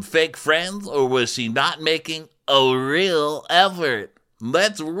have some fake friends, or was she not making a real effort?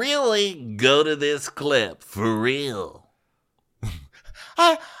 Let's really go to this clip for real.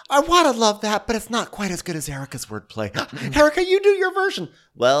 I want to love that, but it's not quite as good as Erica's wordplay. Erica, you do your version.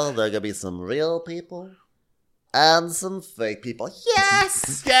 Well, there are going to be some real people and some fake people.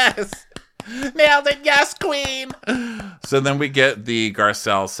 Yes! Yes. Nailed it. Yes, queen. So then we get the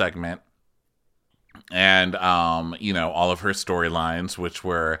Garcelle segment. And, all of her storylines, which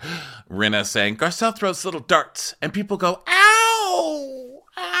were Rinna saying, Garcelle throws little darts, and people go, ow,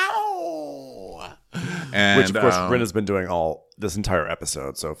 ow. And, Which, of course, Rinna's been doing all this entire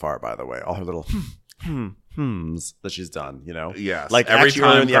episode so far, by the way. All her little hms that she's done, Yes. Like every actually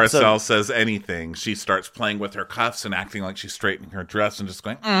earlier time in the Garcelle episode- says anything, she starts playing with her cuffs and acting like she's straightening her dress and just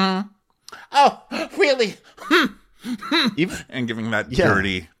going, Oh, really? and giving that Yeah.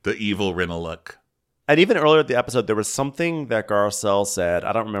 dirty, the evil Rinna look. And even earlier in the episode, there was something that Garcelle said.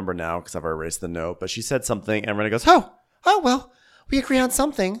 I don't remember now because I've erased the note, but she said something, and Rinna goes, oh, well, we agree on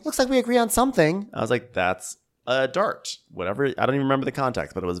something. Looks like we agree on something. I was like, that's a dart. Whatever. I don't even remember the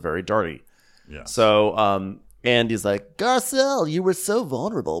context, but it was very darty. Yeah. So Andy's like, Garcelle, you were so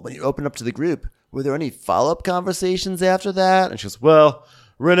vulnerable when you opened up to the group. Were there any follow-up conversations after that? and she goes, well,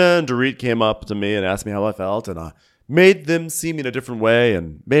 Rinna and Dorit came up to me and asked me how I felt, and I made them see me in a different way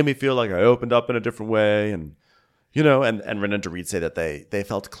and made me feel like I opened up in a different way. And, and Rinna and Dorit say that they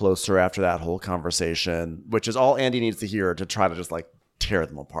felt closer after that whole conversation, which is all Andy needs to hear to try to just like tear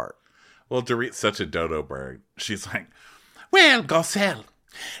them apart. Well, Dorit's such a dodo bird. She's like, Well, Garcelle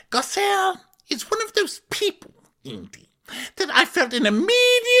is one of those people, Indy, that I felt an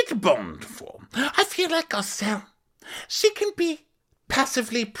immediate bond for. I feel like Garcelle, she can be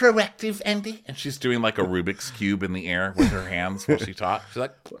passively proactive, Andy. and she's doing like a Rubik's Cube in the air with her hands while she talks. She's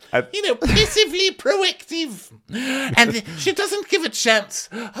like, Passively proactive. And she doesn't give a chance.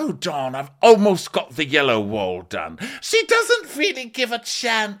 Oh, darn, I've almost got the yellow wall done. She doesn't really give a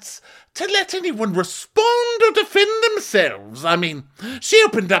chance to let anyone respond or defend themselves. I mean, she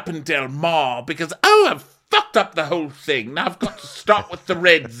opened up in Del Mar because, I've fucked up the whole thing. Now I've got to start with the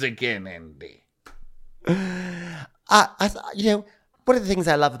Reds again, Andy. One of the things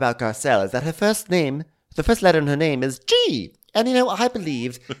I love about Garcelle is that her first name, the first letter in her name is G. And, I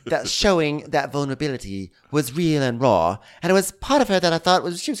believed that showing that vulnerability was real and raw. And it was part of her that I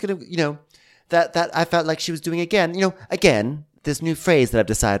thought she was going to, that I felt like she was doing again. Again, this new phrase that I've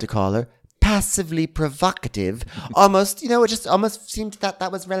decided to call her, passively provocative. Almost, it just almost seemed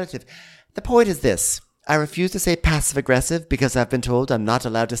that was relative. The point is this. I refuse to say passive-aggressive because I've been told I'm not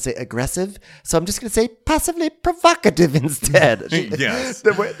allowed to say aggressive, so I'm just going to say passively provocative instead. Yes.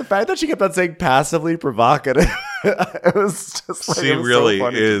 The fact that she kept on saying passively provocative, it was just like, She it was really so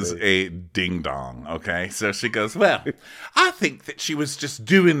funny to is me. a ding dong. Okay, so she goes, well, I think that she was just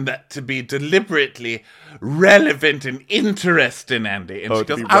doing that to be deliberately relevant and interesting, Andy. And Oh, she to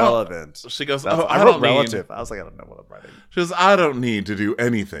goes, be I don't. relevant. She goes, That's- oh, I I wrote don't need. relative. I was like, I don't know what I'm writing. She goes, I don't need to do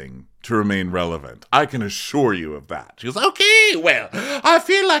anything to remain relevant. I can assure you of that. She goes, okay, well, I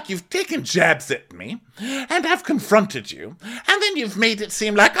feel like you've taken jabs at me, and I've confronted you, and then you've made it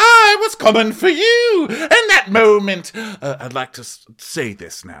seem like I was coming for you. In that moment, I'd like to say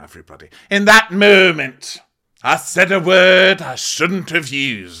this now, everybody. In that moment, I said a word I shouldn't have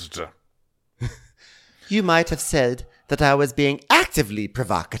used. You might have said that I was being actively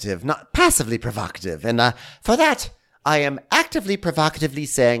provocative, not passively provocative. And for that, I am actively provocatively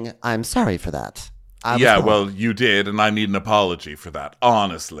saying I'm sorry for that. I was Yeah, wrong. well, you did, and I need an apology for that,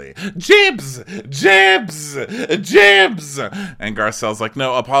 honestly. Jibs! Jibs! Jibs! And Garcelle's like,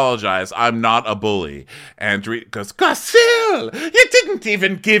 no, apologize. I'm not a bully. And Dorit goes, Garcelle! You didn't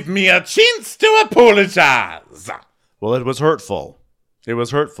even give me a chance to apologize! Well, it was hurtful. It was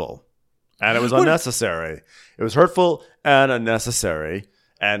hurtful. And it was unnecessary. It was hurtful and unnecessary.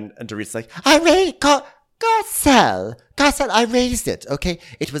 And Dorit's like, Garcelle, I raised it, okay?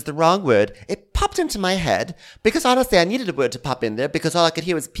 It was the wrong word. It popped into my head because honestly, I needed a word to pop in there because all I could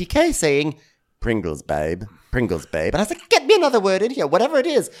hear was PK saying, Pringles, babe. Pringles, babe. And I was like, get me another word in here, whatever it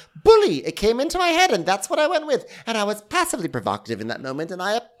is. Bully. It came into my head and that's what I went with. And I was passively provocative in that moment and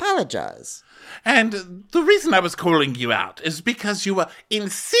I apologize. And the reason I was calling you out is because you were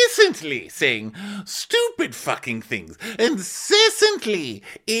incessantly saying stupid fucking things. Incessantly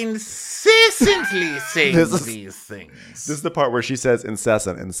saying these things. this is the part where she says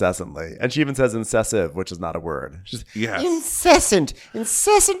incessantly. And she even says incessive, which is not a word. She's, Yes.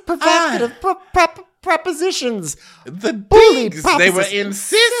 Incessant provocative propositions. The Bully digs, they were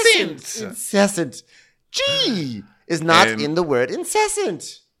propositions. incessant. Incessant. G is not And- in the word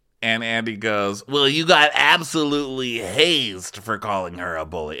incessant. And Andy goes, well, you got absolutely hazed for calling her a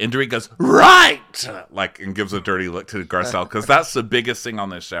bully. And Dorit goes, right! And gives a dirty look to Garcelle, because that's the biggest thing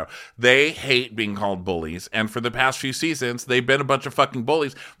on this show. They hate being called bullies. And for the past few seasons, they've been a bunch of fucking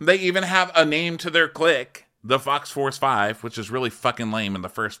bullies. They even have a name to their clique, the Fox Force 5, which is really fucking lame in the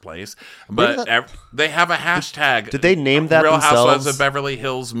first place. But they have a hashtag. Did they name that Real Housewives themselves? of Beverly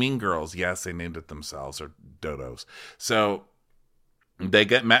Hills Mean Girls. Yes, they named it themselves, or dodos. So they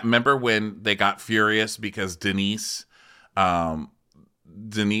remember when they got furious because Denise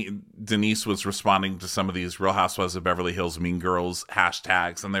was responding to some of these Real Housewives of Beverly Hills Mean Girls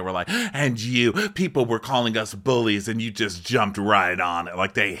hashtags, and they were like, and people were calling us bullies, and you just jumped right on it.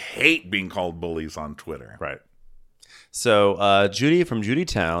 Like, they hate being called bullies on Twitter. right. So Judy from Judy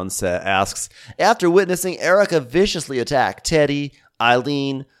Town asks, after witnessing Erica viciously attack Teddy,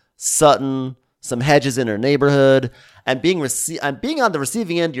 Eileen, Sutton, some hedges in her neighborhood, and being on the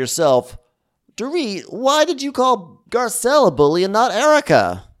receiving end yourself, Dorit, why did you call Garcelle a bully and not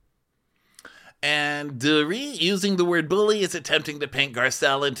Erica? And Dorit, using the word bully, is attempting to paint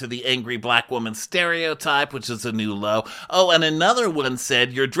Garcelle into the angry black woman stereotype, which is a new low. Oh, and another one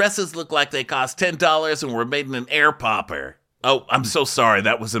said, your dresses look like they cost $10 and were made in an air popper. Oh, I'm so sorry.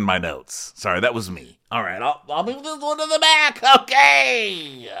 That was in my notes. Sorry, that was me. All right, I'll move this one to the back.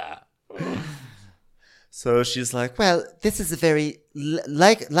 Okay. So she's like, Well, this is a very,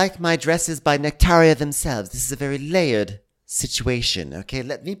 like my dresses by Nectaria themselves, this is a very layered situation, okay?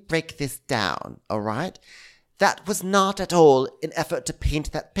 Let me break this down, all right? That was not at all an effort to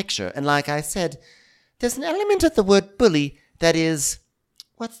paint that picture. And like I said, there's an element of the word bully that is,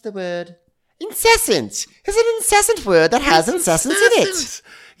 what's the word? Incessant. It's an incessant word that has incessance in it.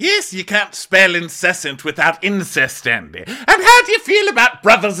 Yes, you can't spell incessant without incest, Andy. And how do you feel about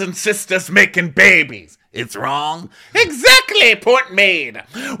brothers and sisters making babies? It's wrong. Exactly, point made.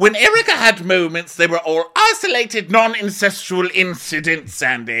 When Erica had moments, they were all isolated, non-incestual incidents,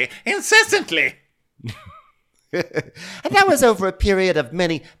 Andy. Incessantly. And that was over a period of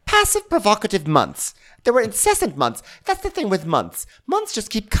many passive provocative months. There were incessant months. That's the thing with months. Months just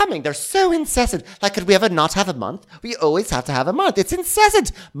keep coming. They're so incessant. Like, could we ever not have a month? We always have to have a month. It's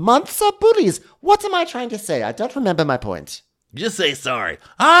incessant. Months are bullies. What am I trying to say? I don't remember my point. Just say sorry.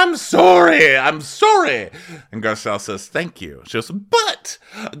 I'm sorry. And Garcelle says, thank you. She goes, but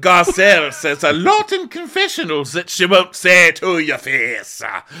Garcelle says a lot in confessionals that she won't say to your face.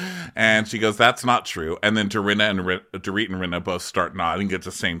 And she goes, that's not true. And then Dorit and Rinna both start nodding at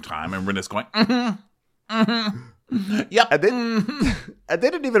the same time. And Rinna's going, Yep. And they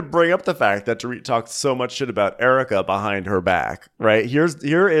didn't even bring up the fact that Dorit talked so much shit about Erica behind her back, right? Here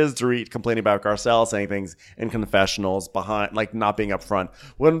is Dorit complaining about Garcelle saying things in confessionals behind, like not being upfront.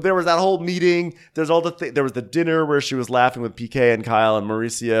 When there was that whole meeting, there's all there was the dinner where she was laughing with PK and Kyle and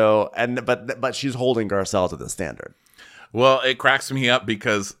Mauricio, but she's holding Garcelle to the standard. Well, it cracks me up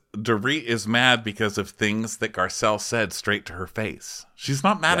because Dorit is mad because of things that Garcelle said straight to her face. She's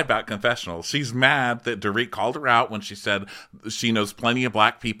not mad about confessionals. She's mad that Dorit called her out when she said she knows plenty of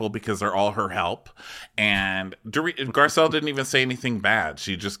black people because they're all her help. And Garcelle didn't even say anything bad.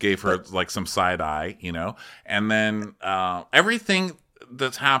 She just gave her like some side eye, you know? And then everything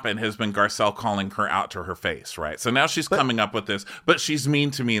that's happened has been Garcelle calling her out to her face, right? So now she's coming up with this, but she's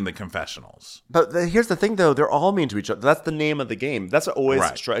mean to me in the confessionals. But here's the thing, though. They're all mean to each other. That's the name of the game. That's what always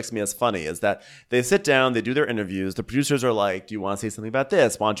strikes me as funny, is that they sit down, they do their interviews. The producers are like, do you want to say something about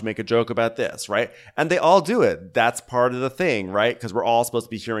this? Why don't you make a joke about this, right? And they all do it. That's part of the thing, right? Because we're all supposed to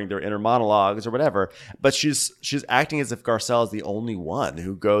be hearing their inner monologues or whatever. But she's acting as if Garcelle is the only one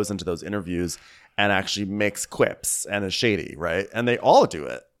who goes into those interviews and actually makes quips and is shady, right? And they all do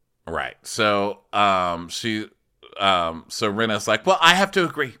it. Right. So so Rena's like, well, I have to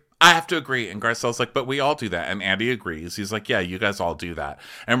agree. And Garcelle's like, but we all do that. And Andy agrees. He's like, yeah, you guys all do that.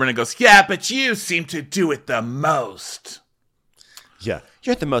 And Rena goes, yeah, but you seem to do it the most. Yeah,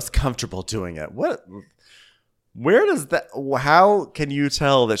 you're the most comfortable doing it. What? Where does that? How can you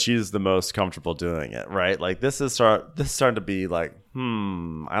tell that she's the most comfortable doing it? Right? Like this is starting to be like,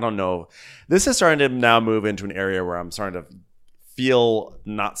 I don't know. This is starting to now move into an area where I'm starting to feel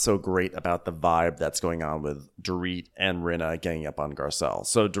not so great about the vibe that's going on with Dorit and Rinna ganging up on Garcelle.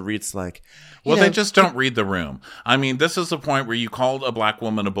 So Dorit's like, well, they just don't read the room. I mean, this is the point where you called a black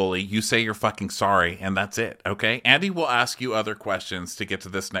woman a bully, you say you're fucking sorry, and that's it, okay? Andy will ask you other questions to get to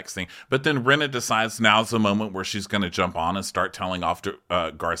this next thing, but then Rinna decides now's the moment where she's going to jump on and start telling off to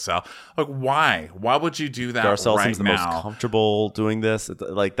Garcelle. Like, why? Why would you do that Garcelle right seems the now? most comfortable doing this.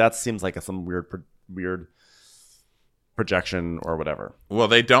 Like, that seems like some weird projection or whatever. Well,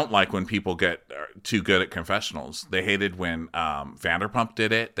 they don't like when people get too good at confessionals. They hated when Vanderpump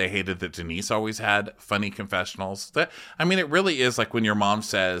did it. They hated that Denise always had funny confessionals. I mean, it really is like when your mom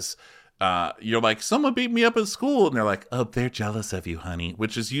says, you're like, someone beat me up at school. And they're like, oh, they're jealous of you, honey,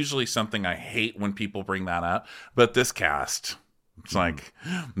 which is usually something I hate when people bring that up. But this cast, it's like,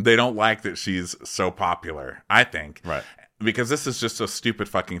 they don't like that she's so popular, I think. Right. Because this is just a stupid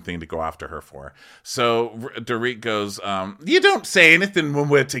fucking thing to go after her for. So Dorit goes, you don't say anything when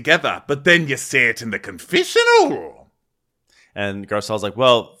we're together, but then you say it in the confessional. And Garcelle's like,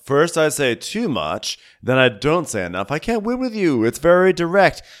 well, first I say too much, then I don't say enough. I can't win with you. It's very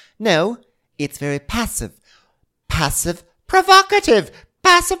direct. No, it's very passive. Passive provocative.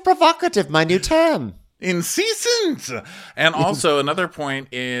 Passive provocative, my new term. Incessant. And also another point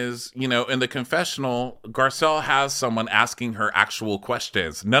is, you know, in the confessional, Garcelle has someone asking her actual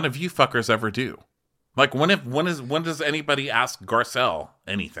questions. None of you fuckers ever do. Like, when does anybody ask Garcelle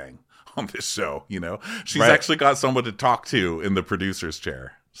anything on this show? You know, she's actually got someone to talk to in the producer's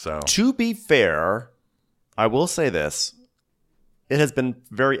chair. So, to be fair, I will say this. It has been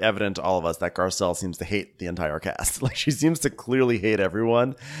very evident to all of us that Garcelle seems to hate the entire cast. Like, she seems to clearly hate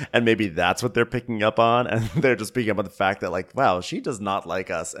everyone. And maybe that's what they're picking up on. And they're just picking up on the fact that, like, wow, she does not like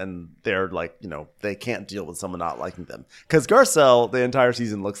us. And they're like, you know, they can't deal with someone not liking them. Because Garcelle, the entire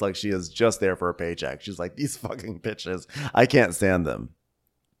season, looks like she is just there for a paycheck. She's like, these fucking bitches, I can't stand them.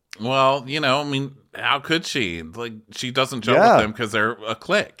 well, you know, I mean, how could she? Like, she doesn't gel with them because they're a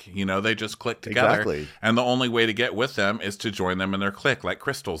clique. You know, they just click together. Exactly. And the only way to get with them is to join them in their clique, like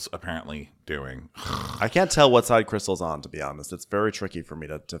Crystal's apparently doing. I can't tell what side Crystal's on, to be honest. It's very tricky for me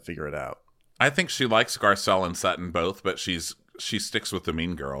to figure it out. I think she likes Garcelle and Sutton both, but she sticks with the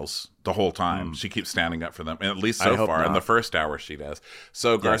mean girls the whole time. She keeps standing up for them, at least so far. In the first hour, she does.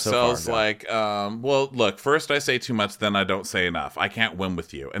 So Garcelle's like, well, look, first I say too much, then I don't say enough. I can't win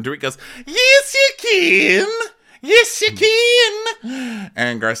with you. And Dorit goes, yes, you can. Yes, you can.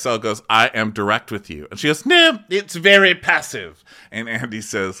 And Garcelle goes, I am direct with you. And she goes, no, it's very passive. And Andy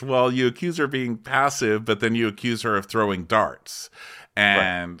says, well, you accuse her of being passive, but then you accuse her of throwing darts.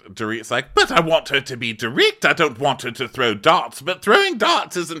 And Dorit's like, but I want her to be direct. I don't want her to throw darts. But throwing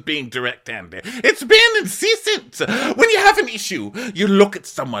darts isn't being direct, Andy. It's being incessant. When you have an issue, you look at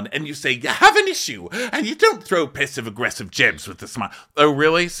someone and you say, you have an issue. And you don't throw passive-aggressive jabs with a smile. Oh,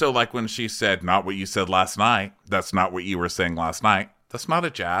 really? So like when she said, not what you said last night. That's not what you were saying last night. That's not a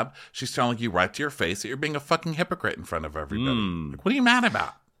jab. She's telling you right to your face that you're being a fucking hypocrite in front of everybody. Like, what are you mad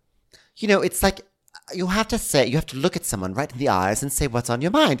about? You know, it's like, You have to look at someone right in the eyes and say what's on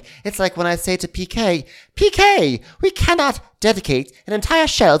your mind. It's like when I say to PK, we cannot dedicate an entire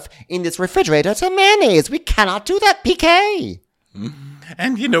shelf in this refrigerator to mayonnaise. We cannot do that, PK.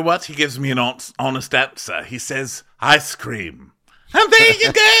 And you know what? He gives me an honest answer. He says, ice cream. And there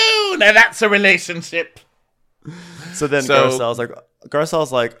you go. Now that's a relationship. So then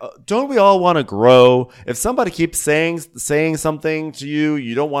Garcelle's like, don't we all want to grow? If somebody keeps saying something to you,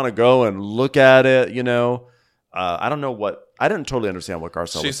 you don't want to go and look at it, you know? I don't know I didn't totally understand what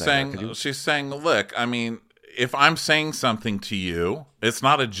Garcelle was saying. She's saying, look, I mean, if I'm saying something to you, it's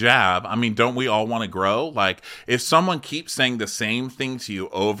not a jab. I mean, don't we all want to grow? Like, if someone keeps saying the same thing to you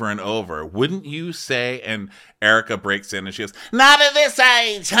over and over, wouldn't you say, and Erica breaks in and she goes, Not at this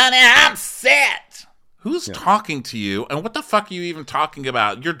age, honey, I'm set. who's talking to you? And what the fuck are you even talking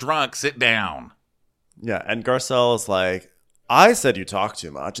about? You're drunk. Sit down. Yeah, and Garcelle is like, I said you talk too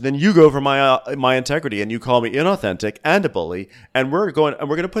much, and then you go for my integrity, and you call me inauthentic and a bully, and we're going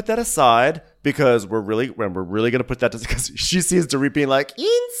to put that aside because we're really going to put that because she sees Dorit being like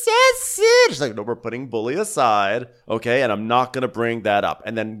incessant. She's like, no, we're putting bully aside, okay, and I'm not going to bring that up.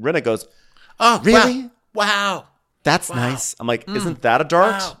 And then Rinna goes, Oh, Really? Wow. That's nice. I'm like, isn't that a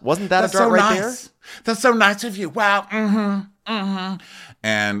dart? Wow. Wasn't that That's a dart so right nice. That's so nice of you. Wow.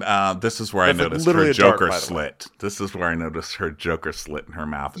 And this is where I noticed literally her a dart, Joker by the way. slit. This is where I noticed her Joker slit in her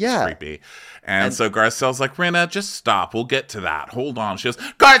mouth. It's Yeah. creepy. And so Garcelle's like, Rinna, just stop. We'll get to that. Hold on. She goes,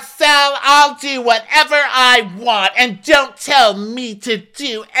 Garcelle, I'll do whatever I want, and don't tell me to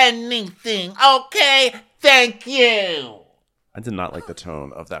do anything, okay? Thank you. I did not like the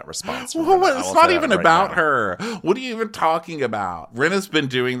tone of that response. well, Rinna. I it's will not say even that right about now. her. What are you even talking about? Rinna's been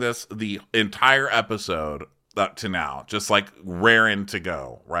doing this the entire episode up to now, just like raring to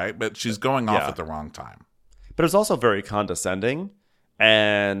go, right? But she's going off at the wrong time. But it's also very condescending,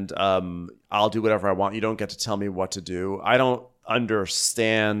 and I'll do whatever I want. You don't get to tell me what to do. I don't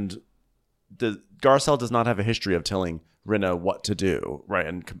understand. Garcelle does not have a history of telling Rinna what to do, right?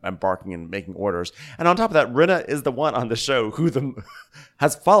 And barking and making orders. And on top of that, Rinna is the one on the show who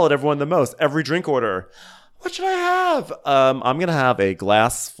has followed everyone the most. Every drink order. What should I have? I'm going to have a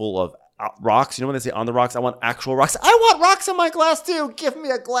glass full of rocks. You know when they say on the rocks? I want actual rocks. I want rocks in my glass too. Give me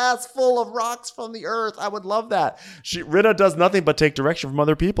a glass full of rocks from the earth. I would love that. Rinna does nothing but take direction from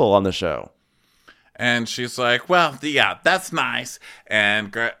other people on the show. And she's like, well, yeah, that's nice.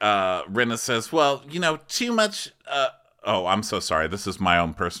 And Rinna says, well, you know, too much... oh, I'm so sorry. This is my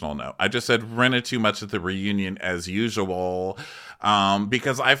own personal note. I just said Rinna too much at the reunion as usual,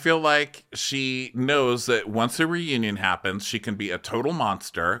 because I feel like she knows that once a reunion happens, she can be a total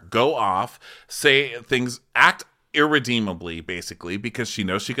monster, go off, say things, act irredeemably, basically, because she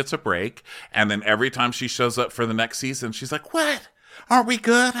knows she gets a break. And then every time she shows up for the next season, she's like, what? Aren't we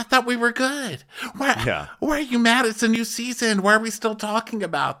good? I thought we were good. Why are you mad? It's a new season. Why are we still talking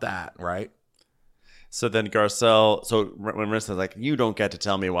about that? Right? So then Garcelle, when Marissa's like, you don't get to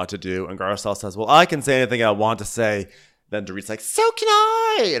tell me what to do, and Garcelle says, well, I can say anything I want to say, then Dorit's like, so can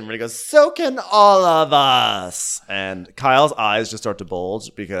I! And Rinna goes, so can all of us! And Kyle's eyes just start to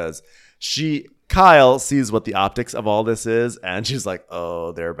bulge because Kyle sees what the optics of all this is, and she's like,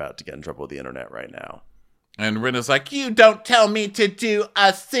 oh, they're about to get in trouble with the internet right now. And Rinna's like, You don't tell me to do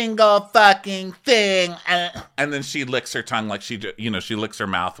a single fucking thing. and then she licks her tongue like she licks her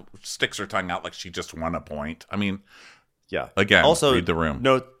mouth, sticks her tongue out like she just won a point. I mean, yeah. Again, also, read the room.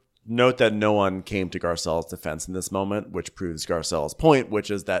 Note that no one came to Garcelle's defense in this moment, which proves Garcelle's point,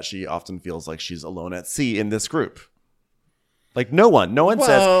 which is that she often feels like she's alone at sea in this group. Like no one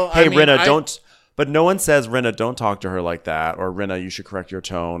says, hey, Rinna, don't. But no one says, Rinna, don't talk to her like that, or Rinna, you should correct your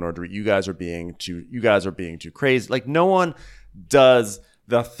tone, or you guys are being too crazy. Like no one does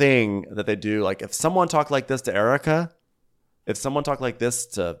the thing that they do. Like if someone talked like this to Erica,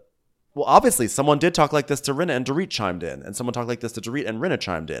 well, obviously someone did talk like this to Rinna and Dorit chimed in, and someone talked like this to Dorit and Rinna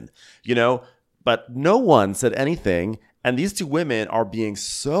chimed in, you know, but no one said anything. And these two women are being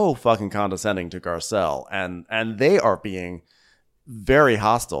so fucking condescending to Garcelle, and they are being very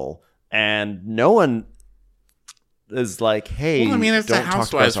hostile. And no one is like, hey, well, I mean, it's don't a talk to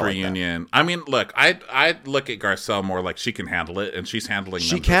Housewives Garcelle reunion. I mean, look, I look at Garcelle more like she can handle it, and she's handling them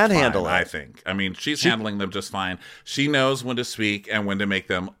She just can fine, handle it. I think. I mean, she's handling them just fine. She knows when to speak and when to make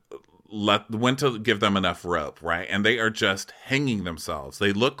them when to give them enough rope, right? And they are just hanging themselves.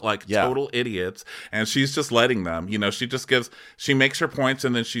 They look like total idiots, and she's just letting them. You know, she makes her points,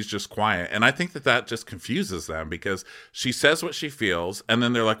 and then she's just quiet. And I think that just confuses them because she says what she feels, and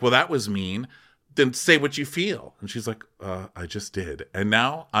then they're like, well, that was mean. Then say what you feel. And she's like, I just did. And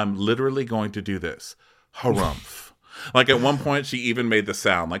now I'm literally going to do this. Harumph. Like at one point, she even made the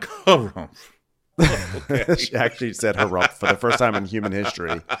sound like, harumph. She actually said heroic for the first time in human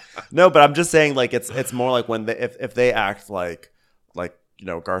history. No, but I'm just saying, like, it's more like when if they act like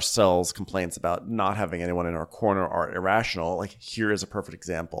Garcelle's complaints about not having anyone in our corner are irrational. Like, here is a perfect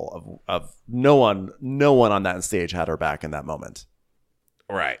example of no one on that stage had her back in that moment.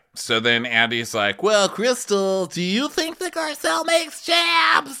 Right. So then Andy's like, well, Crystal, do you think that Garcelle makes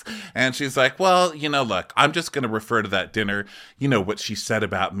jabs? And she's like, well, look, I'm just going to refer to that dinner. You know what she said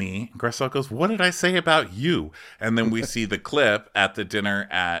about me. And Garcelle goes, what did I say about you? And then we see the clip at the dinner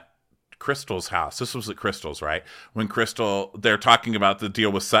at Crystal's house. This was at Crystal's, right? When they're talking about the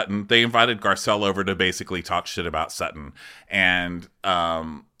deal with Sutton. They invited Garcelle over to basically talk shit about Sutton. And,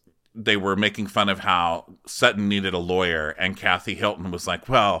 they were making fun of how Sutton needed a lawyer, and Kathy Hilton was like,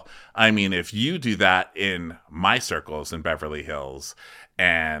 well, I mean, if you do that in my circles in Beverly Hills,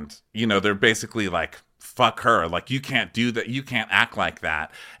 and, they're basically like, fuck her. Like, you can't do that. You can't act like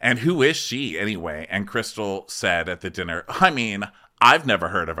that. And who is she anyway? And Crystal said at the dinner, I mean, I've never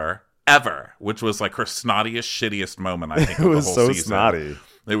heard of her ever, which was like her snottiest, shittiest moment, I think, of the whole so season. Snotty.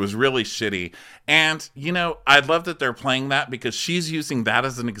 It was really shitty. And, I love that they're playing that because she's using that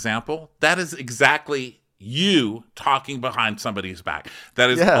as an example. That is exactly you talking behind somebody's back.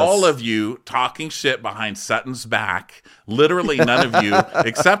 That is all of you talking shit behind Sutton's back. Literally none of you,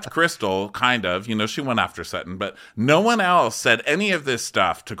 except Crystal, kind of. She went after Sutton, but no one else said any of this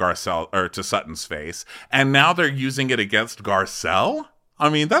stuff to Garcelle or to Sutton's face. And now they're using it against Garcelle? I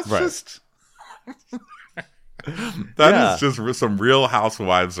mean, that's just... That is just some real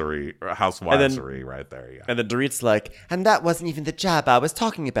housewivery right there. Yeah. And then Dorit's like, And that wasn't even the jab I was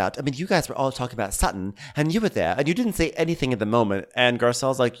talking about. I mean, you guys were all talking about Sutton, and you were there, and you didn't say anything at the moment. and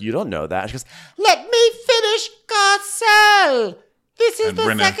Garcelle's like, you don't know that. She goes, Let me finish, Garcelle. This is And the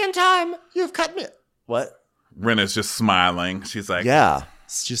Rinna- second time you've cut me. what? Rinna's just smiling. She's like, Yeah.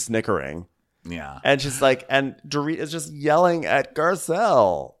 She's snickering. Yeah. And she's like, and Dorit is just yelling at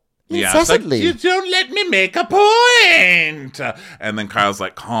Garcelle. Yeah, it's like, Incessantly. you don't let me make a point. And then Kyle's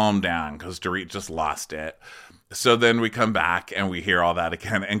like, calm down, because Dorit just lost it. So then we come back and we hear all that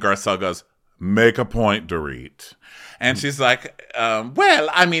again. And Garcelle goes, make a point, Dorit. And she's like, well,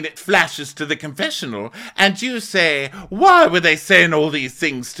 I mean, it flashes to the confessional. And you say, why were they saying all these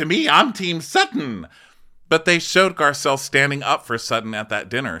things to me? I'm Team Sutton. But they showed Garcelle standing up for Sutton at that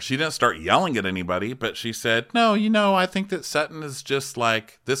dinner. She didn't start yelling at anybody, but she said, no, I think that Sutton is just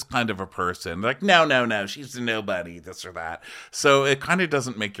like this kind of a person. Like, no, she's a nobody, this or that. So it kind of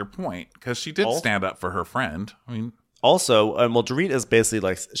doesn't make your point, because she did stand up for her friend. I mean, Also, Dorit is basically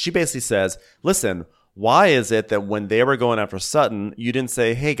like, she basically says, listen, why is it that when they were going after Sutton, you didn't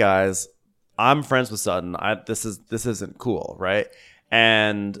say, hey guys, I'm friends with Sutton. This isn't cool, right?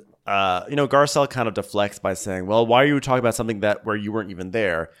 And Garcelle kind of deflects by saying, well, why are you talking about something where you weren't even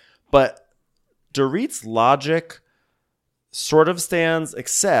there? But Dorit's logic sort of stands,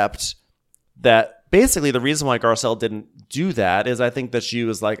 except that basically the reason why Garcelle didn't do that is I think that she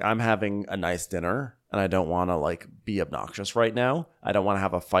was like, I'm having a nice dinner and I don't want to like be obnoxious right now. I don't want to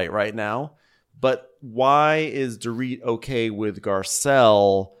have a fight right now. But why is Dorit okay with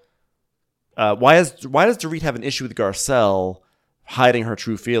Garcelle? Why does Dorit have an issue with Garcelle hiding her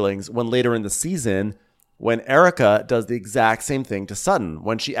true feelings when later in the season, when Erica does the exact same thing to Sutton,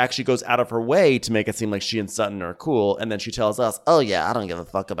 when she actually goes out of her way to make it seem like she and Sutton are cool, and then she tells us, Oh, yeah, I don't give a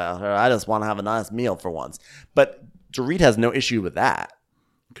fuck about her. I just want to have a nice meal for once. but Dorit has no issue with that.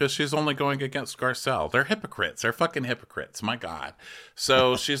 because she's only going against Garcelle. They're hypocrites. They're fucking hypocrites. My God.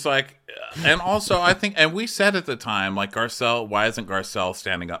 So she's like, and also I think, and we said at the time, like, Garcelle, why isn't Garcelle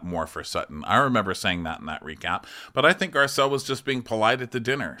standing up more for Sutton? I remember saying that in that recap, but I think Garcelle was just being polite at the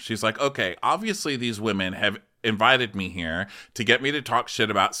dinner. She's like, okay, obviously these women have invited me here to get me to talk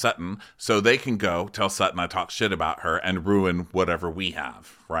shit about Sutton so they can go tell Sutton I talk shit about her and ruin whatever we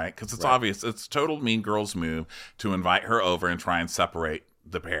have, right? Because it's obvious. It's total Mean Girls move to invite her over and try and separate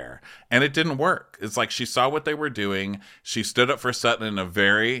the pair. And it didn't work. It's like she saw what they were doing. She stood up for Sutton in a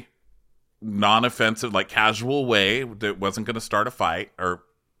very non-offensive, like casual way that wasn't going to start a fight or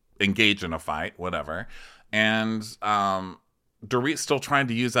engage in a fight, whatever. And Dorit's still trying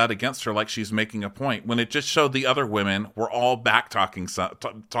to use that against her like she's making a point, when it just showed the other women were all back talking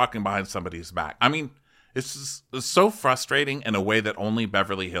behind somebody's back. I mean, it's so frustrating in a way that only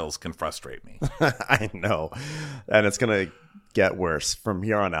Beverly Hills can frustrate me. I know. And it's going to get worse from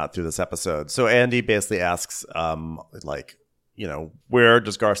here on out through this episode. So Andy basically asks, where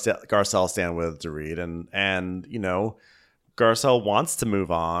does Garcelle stand with Dorit? And Garcelle wants to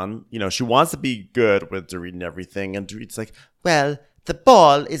move on. She wants to be good with Dorit and everything. And Dorit's like, Well, the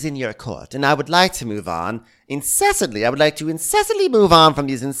ball is in your court, and I would like to move on incessantly. I would like to incessantly move on from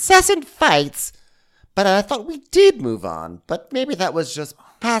these incessant fights But I thought we did move on. But maybe that was just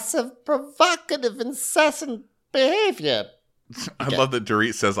passive, provocative, incessant behavior. I love that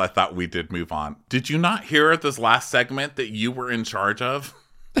Dorit says, I thought we did move on. Did you not hear this last segment that you were in charge of?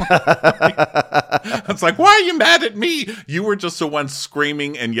 It's like, why are you mad at me? You were just the one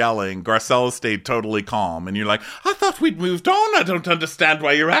screaming and yelling. Garcella stayed totally calm. And you're like, I thought we'd moved on. I don't understand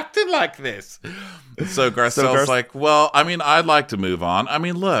why you're acting like this. So Garcella's like, well, I mean, I'd like to move on. I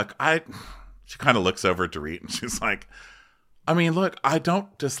mean, look, she kind of looks over at Dorit and she's like, I mean, look, I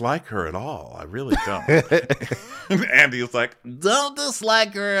don't dislike her at all. I really don't. And Andy's like, Don't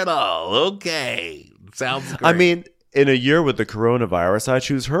dislike her at all. Okay. Sounds great. I mean, in a year with the coronavirus, I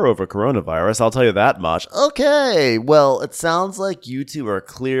choose her over coronavirus. I'll tell you that much. Okay, well, it sounds like you two are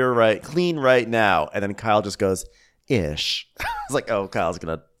clean right now. And then Kyle just goes, ish. It's like, oh,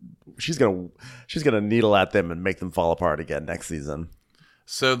 she's gonna needle at them and make them fall apart again next season.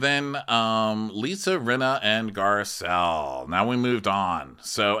 So then Lisa, Rinna, and Garcelle. Now we moved on.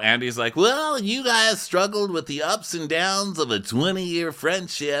 So Andy's like, Well, you guys struggled with the ups and downs of a 20-year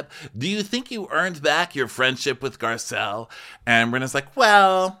friendship. Do you think you earned back your friendship with Garcelle? and Rinna's like,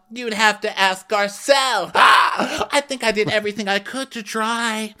 Well, you'd have to ask Garcelle. I think I did everything I could to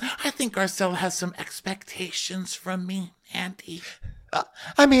try. I think Garcelle has some expectations from me, Andy.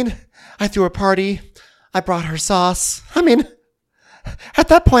 I mean, I threw a party. I brought her sauce. I mean, at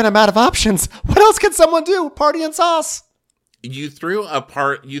that point, I'm out of options. What else can someone do? Party and sauce. you threw a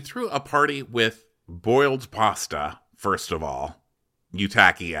party with boiled pasta, first of all. You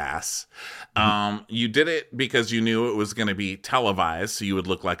tacky ass. You did it because you knew it was going to be televised, so you would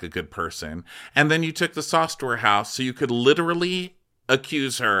look like a good person. And then you took the sauce to her house so you could literally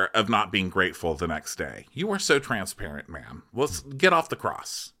accuse her of not being grateful the next day. You are so transparent, man. Let's get off the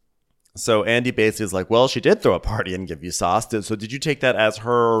cross. So Andy basically is like, well, she did throw a party and give you sauce. So did you take that as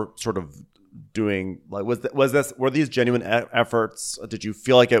her sort of doing, like, were these genuine efforts? Did you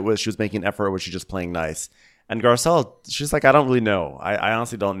feel like she was making an effort, or was she just playing nice? And Garcelle, she's like, I don't really know. I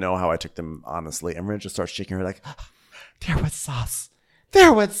honestly don't know how I took them, honestly. And Rinna just starts shaking her like, there was sauce.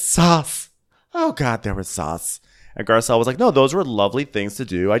 There was sauce. Oh, God, there was sauce. And Garcelle was like, no, those were lovely things to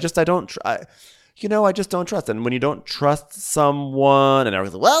do. I just don't trust. And when you don't trust someone and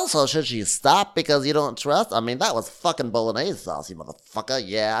everything, Well, so should she stop because you don't trust? I mean, that was fucking bolognese sauce, you motherfucker.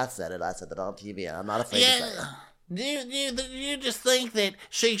 Yeah, I said it. I said it on TV, and I'm not afraid to say it. Do you just think that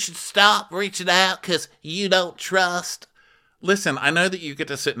she should stop reaching out because you don't trust? Listen, I know that you get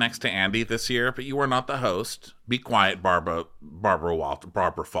to sit next to Andy this year, but you are not the host. Be quiet, Barbara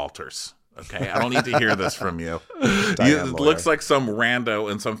Falters. Okay, I don't need to hear this from you. It looks like some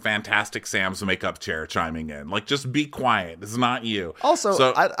rando in some Fantastic Sam's makeup chair chiming in. Like, just be quiet. It's not you. Also,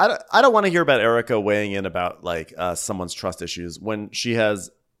 So- I don't want to hear about Erica weighing in about like someone's trust issues when she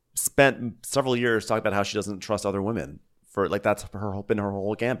has spent several years talking about how she doesn't trust other women. For like, that's been her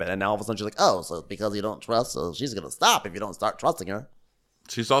whole gambit, and now all of a sudden she's like, Oh, so because you don't trust, so she's going to stop if you don't start trusting her.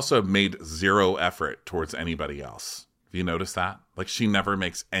 She's also made zero effort towards anybody else. Have you noticed that? Like, she never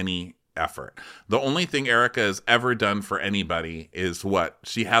makes any effort. The only thing Erica has ever done for anybody is what?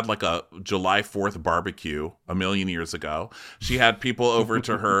 She had like a July 4th barbecue a million years ago. She had people over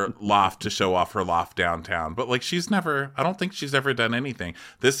to her loft to show off her loft downtown. But like, I don't think she's ever done anything.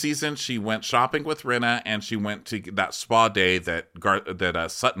 This season, she went shopping with Rinna, and she went to that spa day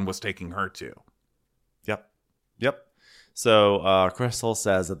that Sutton was taking her to. Yep. So Crystal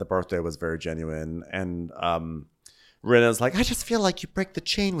says that the birthday was very genuine, and Rinna's like, I just feel like you break the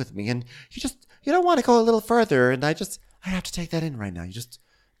chain with me, and you don't want to go a little further, and I have to take that in right now. You just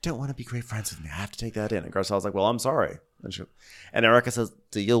don't want to be great friends with me. I have to take that in. And Garcelle's like, well, I'm sorry. And Erica says,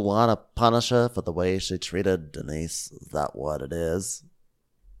 Do you want to punish her for the way she treated Denise? Is that what it is?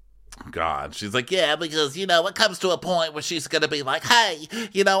 God, she's like, Yeah, because, it comes to a point where she's going to be like, hey,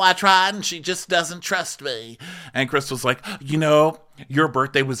 I tried and she just doesn't trust me. and Crystal's like, your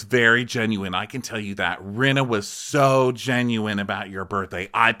birthday was very genuine. I can tell you that. Rinna was so genuine about your birthday.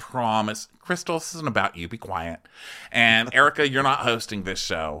 I promise. Crystal, this isn't about you. Be quiet. And Erica, you're not hosting this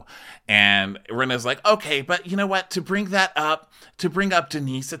show. And Rinna's like, okay, but you know what? To bring up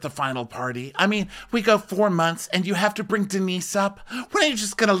Denise at the final party. I mean, we go 4 months and you have to bring Denise up. When are you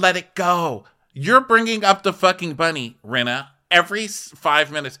just going to let it go? You're bringing up the fucking bunny, Rinna. Every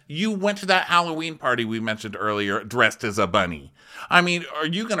 5 minutes, you went to that Halloween party we mentioned earlier dressed as a bunny. I mean, are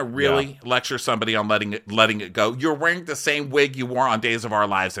you going to really lecture somebody on letting it go? You're wearing the same wig you wore on Days of Our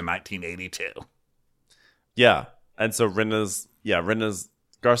Lives in 1982. yeah. And so Garcelle's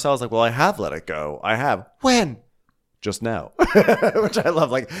like, well, I have let it go. I have. When? Just now. Which I love.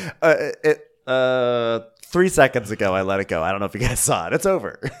 Like, 3 seconds ago, I let it go. I don't know if you guys saw it. It's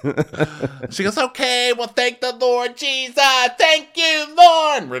over. She goes, okay, well, thank the Lord Jesus. Thank you,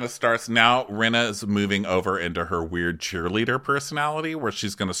 Lord. Rinna starts. Now, Rinna is moving over into her weird cheerleader personality where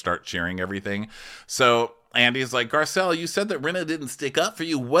she's going to start cheering everything. So Andy's like, Garcelle, you said that Rinna didn't stick up for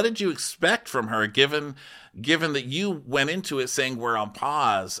you. What did you expect from her, given that you went into it saying we're on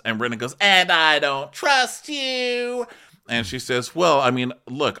pause? And Rinna goes, and I don't trust you. And she says, well, I mean,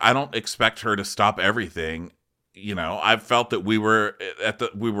 look, I don't expect her to stop everything. You know, I felt that we were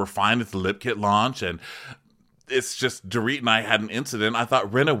fine at the lip kit launch, and it's just Dorit and I had an incident. I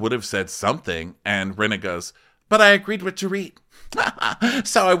thought Rinna would have said something. And Rinna goes, but I agreed with Dorit.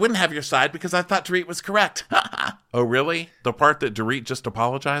 So I wouldn't have your side because I thought Dorit was correct. Oh, really? The part that Dorit just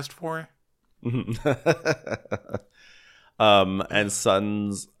apologized for? And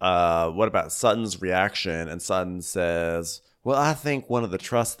Sutton's, what about Sutton's reaction? And Sutton says, well, I think one of the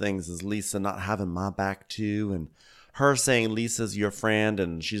trust things is Lisa not having my back too. And her saying Lisa's your friend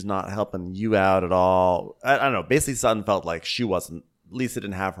and she's not helping you out at all. I don't know. Basically, Sutton felt like Lisa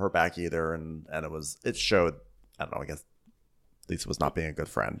didn't have her back either. And it showed, I don't know, I guess Lisa was not being a good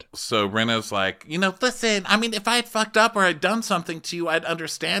friend. So Rinna's like, listen, I mean, if I had fucked up or I'd done something to you, I'd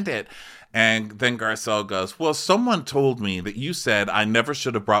understand it. And then Garcelle goes, well, someone told me that you said I never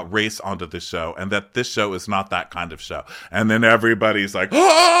should have brought race onto the show and that this show is not that kind of show. And then everybody's like,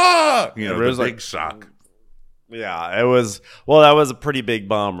 ah! The big shock. Yeah, that was a pretty big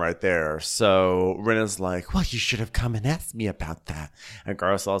bomb right there. So Rinna's like, well, you should have come and asked me about that. And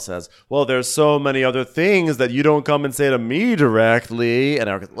Garcelle says, well, there's so many other things that you don't come and say to me directly. And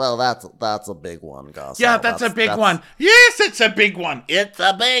Eric goes, Well, that's a big one, Garcelle. Yeah, that's a big one. Yes, it's a big one. It's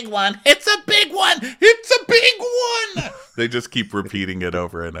a big one. It's a big one. It's a big one. They just keep repeating it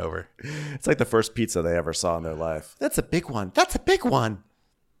over and over. It's like the first pizza they ever saw in their life. That's a big one. That's a big one.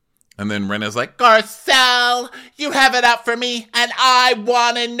 And then Rinna's like, Garcelle, you have it out for me, and I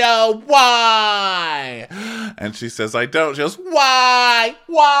want to know why. And she says, I don't. She goes, Why?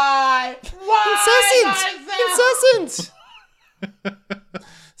 Incessant.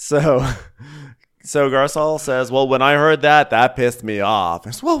 So Garcelle says, well, when I heard that pissed me off.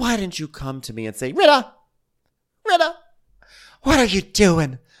 I said, well, why didn't you come to me and say, Rinna, what are you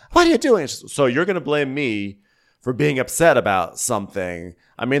doing? What are you doing? So you're going to blame me for being upset about something.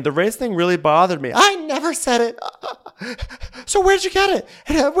 I mean, the race thing really bothered me. I never said it. So where'd you get it?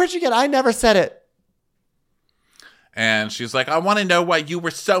 I never said it. And she's like, I want to know why you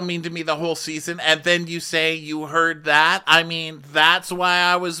were so mean to me the whole season. And then you say you heard that. I mean, that's why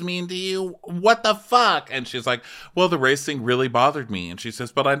I was mean to you. What the fuck? And she's like, well, the race thing really bothered me. And she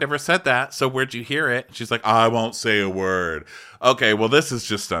says, but I never said that. So where'd you hear it? And she's like, I won't say a word. Okay, well, this is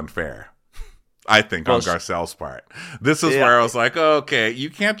just unfair. I think on Garcelle's part. This is where I was like, okay,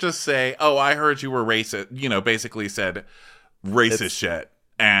 you can't just say, oh, I heard you were racist, basically said racist shit.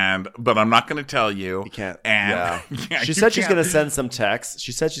 But I'm not going to tell you. You can't. And she said she's going to send some text.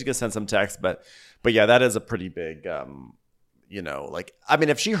 But yeah, that is a pretty big, I mean,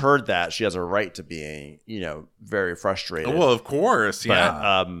 if she heard that, she has a right to being, very frustrated. Well, of course.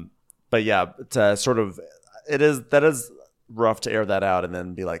 Yeah. But yeah, to sort of, that is rough to air that out and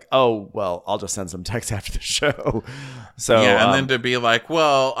then be like, oh, well, I'll just send some text after the show. So yeah, and then to be like,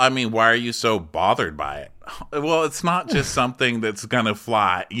 well, I mean, why are you so bothered by it? Well, it's not just something that's gonna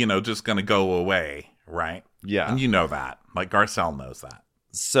fly, just gonna go away, right? Yeah, and you know that. Like Garcelle knows that.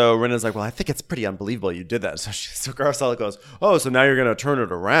 So Rinna's like, well, I think it's pretty unbelievable you did that. So Garcelle goes, oh, so now you're going to turn it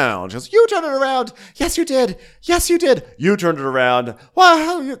around. She goes, you turned it around. Yes, you did. You turned it around.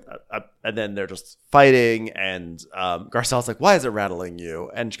 Wow. And then they're just fighting. And Garcelle's like, why is it rattling you?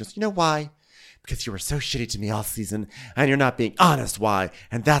 And she goes, you know why? Because you were so shitty to me all season and you're not being honest. Why?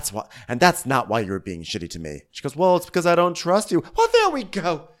 And that's why. And that's not why you were being shitty to me. She goes, well, it's because I don't trust you. Well,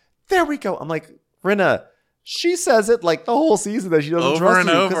 there we go. I'm like, Rinna, she says it like the whole season that she doesn't trust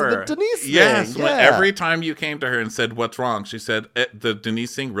you because of the Denise thing. Yes, yeah. Every time you came to her and said, what's wrong? She said, the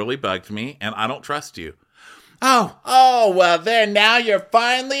Denise thing really bugged me and I don't trust you. Oh, well, there, now you're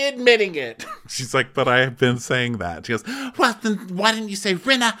finally admitting it. She's like, but I have been saying that. She goes, well, then why didn't you say,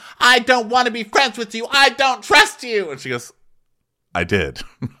 Rinna, I don't want to be friends with you. I don't trust you. And she goes, I did.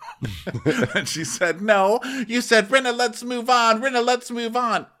 And she said, no. You said, Rinna, let's move on.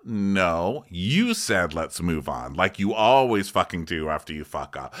 No, you said, let's move on. Like you always fucking do after you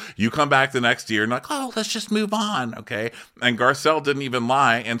fuck up. You come back the next year and like, oh, let's just move on. Okay. And Garcelle didn't even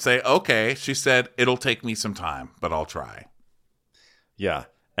lie and say, okay. She said, it'll take me some time, but I'll try. Yeah.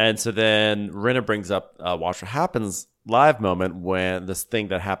 And so then Rinna brings up Watch What Happens live moment when this thing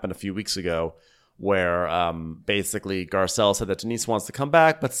that happened a few weeks ago where basically Garcelle said that Denise wants to come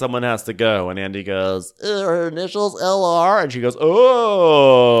back, but someone has to go. And Andy goes, Her initials LR. and she goes,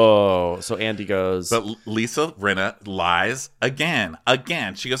 oh. So Andy goes, But Lisa Rinna lies again.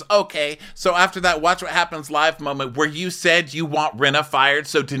 She goes, okay, so after that Watch What Happens Live moment where you said you want Rinna fired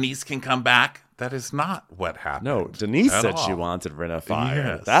so Denise can come back, that is not what happened. no, Denise at said all. she wanted Rinna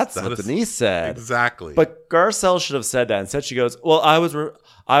fired. Yes, That's that what is- Denise said. Exactly. But Garcelle should have said that. Instead, she goes, well, I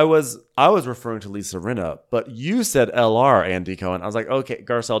was referring to Lisa Rinna, but you said LR, Andy Cohen. I was like, okay,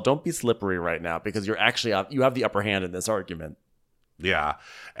 Garcelle, don't be slippery right now because you're actually you have the upper hand in this argument. Yeah.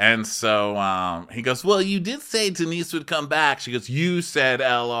 And so he goes, well, you did say Denise would come back. She goes, you said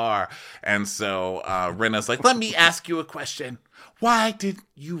LR. And so Rinna's like, let me ask you a question. Why did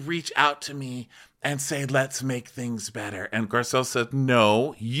you reach out to me and say, let's make things better? And Garcelle said,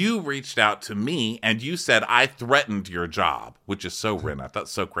 no, you reached out to me and you said I threatened your job, which is so Rinna.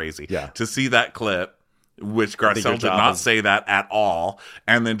 That's so crazy. Yeah. To see that clip, which think your Garcelle did job not is- say that at all,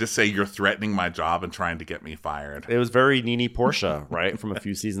 and then to say you're threatening my job and trying to get me fired. It was very Nene Portia, right, from a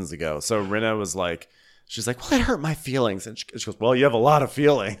few seasons ago. So Rinna was like, she's like, well, it hurt my feelings. And she goes, well, you have a lot of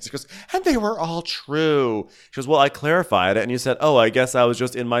feelings. She goes, and they were all true. She goes, well, I clarified it. And you said, oh, I guess I was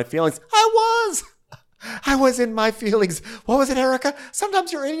just in my feelings. I was in my feelings. What was it, Erica?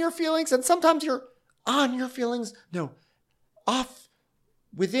 Sometimes you're in your feelings and sometimes you're on your feelings. No, off.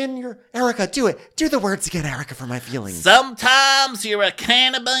 Within your... Erica, do it. Do the words again, Erica, for my feelings. Sometimes you're a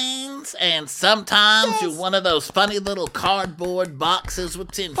can of beans, and sometimes you're one of those funny little cardboard boxes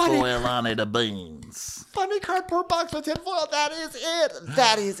with tinfoil on it of beans. Funny cardboard box with tinfoil. That is it.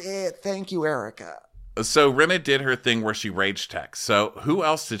 That is it. Thank you, Erica. So Rinna did her thing where she rage texts. So who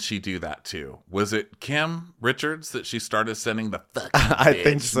else did she do that to? Was it Kim Richards that she started sending the fuck? I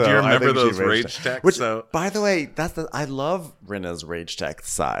think so. Do you I remember think she those rage texts? Which, So by the way, I love Rinna's rage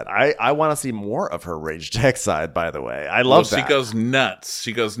text side. I want to see more of her rage text side, by the way. I love that. She goes nuts.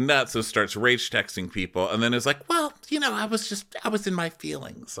 She goes nuts and starts rage texting people. And then is like, well, I was in my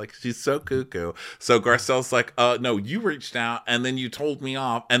feelings. Like, she's so cuckoo. So Garcelle's like, no, you reached out and then you told me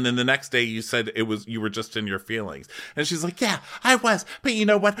off. And then the next day you said you were just in your feelings. And she's like, yeah, I was. But you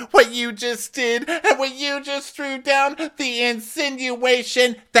know what? What you just did and what you just threw down, the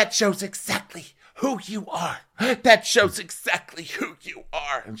insinuation, that shows exactly who you are. That shows exactly who you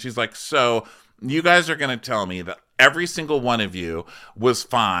are. And she's like, so you guys are going to tell me that every single one of you was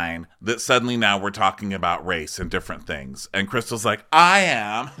fine, that suddenly now we're talking about race and different things. And Crystal's like, I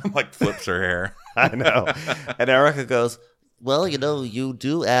am. Like, flips her hair. I know. And Erica goes, Well, you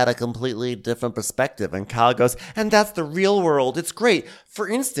do add a completely different perspective. and Kyle goes, and that's the real world. It's great. For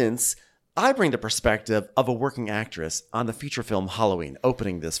instance, I bring the perspective of a working actress on the feature film Halloween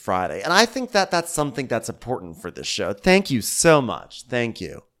opening this Friday. And I think that that's something that's important for this show. Thank you so much. Thank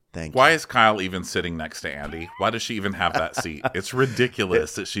you. Thank you. Why is Kyle even sitting next to Andy? Why does she even have that seat? It's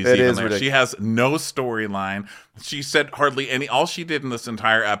ridiculous that she's it even is there. ridiculous. She has no storyline. She said hardly any. All she did in this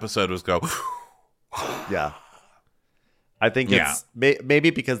entire episode was go, Yeah. I think it's maybe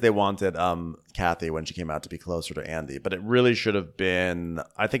because they wanted Kathy when she came out to be closer to Andy, but it really should have been,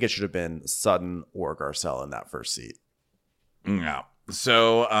 I think it should have been Sutton or Garcelle in that first seat. yeah.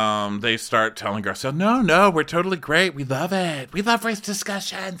 So they start telling Garcelle, no, we're totally great. We love it. We love race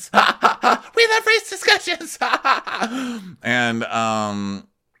discussions. We love race discussions. And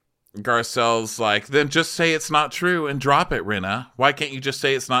Garcelle's like, then just say it's not true and drop it, Rinna. Why can't you just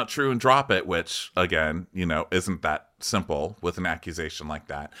say it's not true and drop it? Which, again, isn't that simple with an accusation like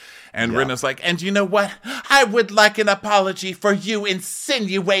that. And Rinna's like, and you know what? I would like an apology for you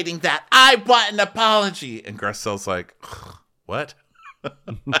insinuating that. I want an apology. And Garcelle's like, what?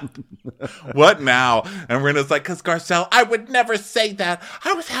 What now? And Rinna's like, because Garcelle, I would never say that.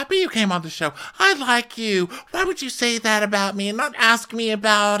 I was happy you came on the show. I like you. Why would you say that about me and not ask me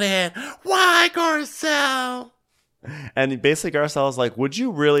about it? Why, Garcelle? And basically Garcelle's like, would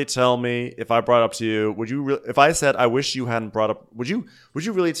you really tell me if I brought up to you, if I said, I wish you hadn't brought up, would you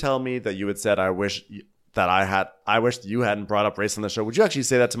really tell me that you had said, I wish that you hadn't brought up race on the show? Would you actually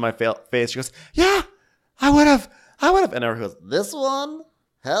say that to my face? She goes, yeah, I would have. And Eric goes, This one?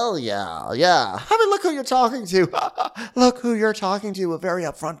 Hell yeah. Yeah. I mean, look who you're talking to. Look who you're talking to, a very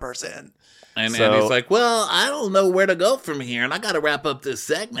upfront person. And So- Andy's like, Well, I don't know where to go from here, and I got to wrap up this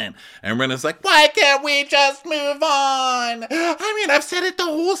segment. and Rinna's like, why can't we just move on? I mean, I've said it the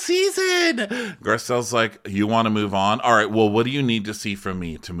whole season. Garcelle's like, you want to move on? All right, well, what do you need to see from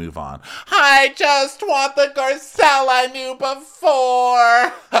me to move on? I just want the Garcelle I knew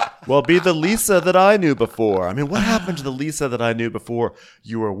before. Well, be the Lisa that I knew before. I mean, what happened to the Lisa that I knew before?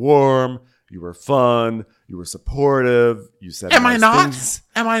 You were warm. You were fun. You were supportive. You said Am I nice not? things.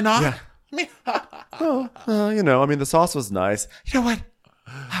 Am I not? Yeah. I mean, I mean, the sauce was nice. You know what?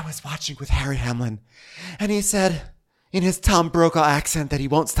 I was watching with Harry Hamlin, and he said in his Tom Brokaw accent that he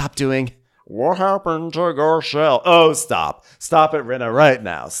won't stop doing, what happened to Garcelle? Oh, stop. Stop it, Rinna, right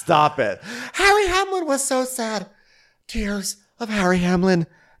now. Stop it. Harry Hamlin was so sad. Tears of Harry Hamlin.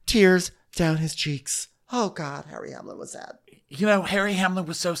 Tears down his cheeks. Oh, God, Harry Hamlin was sad. You know, Harry Hamlin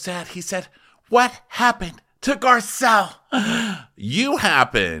was so sad. He said, what happened to Garcelle? You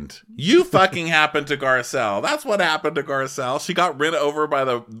happened. You fucking happened to Garcelle. That's what happened to Garcelle. She got Rinna over by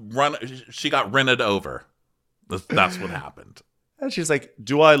the run. She got Rinna'd over. That's what happened. And she's like,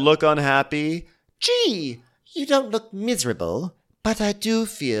 do I look unhappy? Gee, you don't look miserable, but I do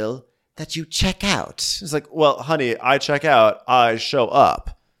feel that you check out. She's like, well, honey, I check out. I show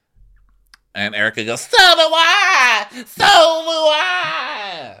up. And Erica goes, so do I. So do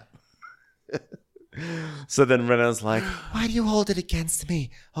I. So then Rinna's like, Why do you hold it against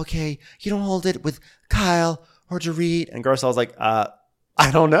me? Okay, you don't hold it with Kyle or Dorit. and Garcelle's like, I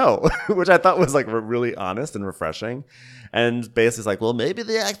don't know, which I thought was like really honest and refreshing. And basically like, well, maybe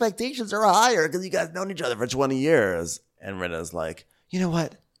the expectations are higher because you guys known each other for 20 years. And Rinna's like, You know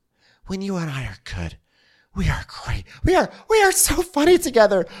what? When you and I are good, we are great. We are so funny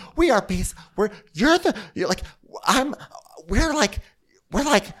together. We're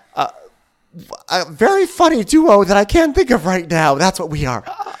a very funny duo that I can't think of right now. That's what we are.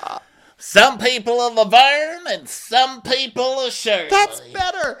 Some people are Laverne and some people are Shirley. That's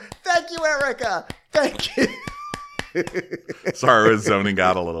better. Thank you, Erica. Thank you. Sorry, I was zoning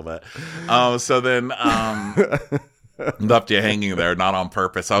out a little bit. So then left you hanging there, not on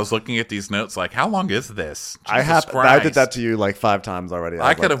purpose. I was looking at these notes like, how long is this? I did that to you like 5 times already.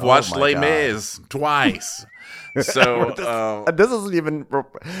 I could have watched Les God. Mis twice. So this isn't even.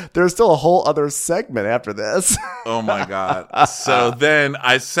 There's still a whole other segment after this. oh my God. So then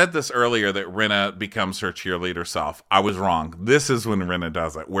I said this earlier that Rinna becomes her cheerleader self. I was wrong. This is when Rinna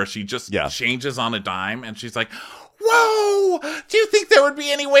does it, where she just changes on a dime and she's like, whoa, do you think there would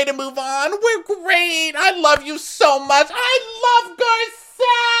be any way to move on? We're great. I love you so much. I love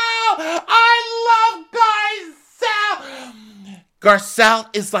Garcelle. I love Garcelle. Garcelle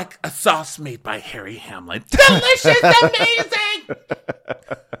is like a sauce made by Harry Hamlin. Delicious, amazing.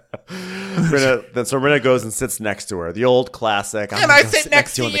 Rinna goes and sits next to her. The old classic. And I sit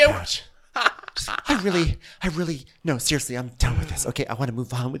next to on the you. couch. I really, no, seriously, I'm done with this. Okay, I want to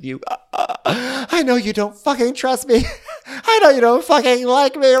move on with you. I know you don't fucking trust me. I know you don't fucking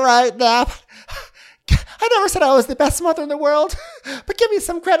like me right now. I never said I was the best mother in the world, but give me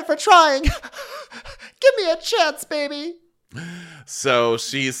some credit for trying. Give me a chance, baby. So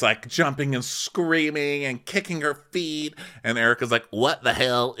she's like jumping and screaming and kicking her feet. And Erica's like, what the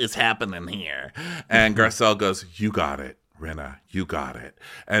hell is happening here? And Garcelle goes, you got it, Rinna, you got it.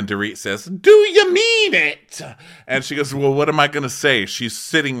 And Dorit says, do you mean it? And she goes, well, what am I going to say? She's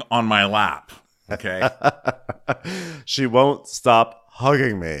sitting on my lap. Okay. She won't stop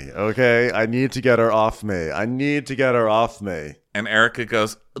hugging me. Okay. I need to get her off me. And Erica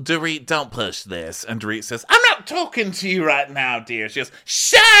goes, Dorit, don't push this. And Dorit says, I'm not talking to you right now, dear. She goes,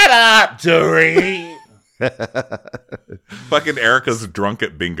 shut up, Dorit. Fucking Erica's drunk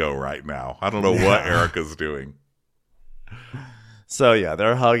at bingo right now. I don't know what Erica's doing. So yeah,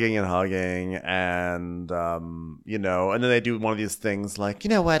 they're hugging and and then they do one of these things like, You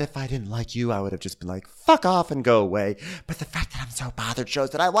know what? If I didn't like you, I would have just been like, fuck off and go away. But the fact that I'm so bothered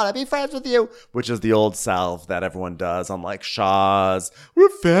shows that I want to be friends with you. which is the old salve that everyone does on like Shaw's, we're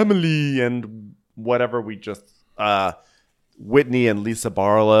family, and whatever we just Whitney and Lisa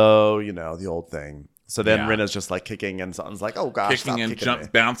Barlow, the old thing. So then Rinna's just like kicking and something's like, oh gosh, Kicking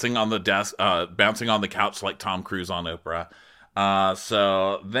and bouncing on the desk, bouncing on the couch like Tom Cruise on Oprah.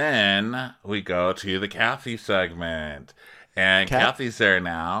 So then we go to the Kathy segment. And Kathy's there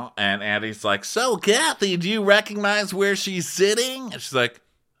now. And Andy's like, so Kathy, do you recognize where she's sitting? And she's like,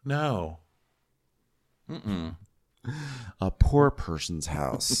 no. Mm-mm. A poor person's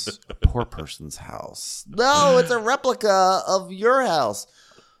house. No, it's a replica of your house.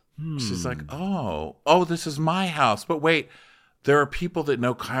 She's like, oh, this is my house. But wait, there are people that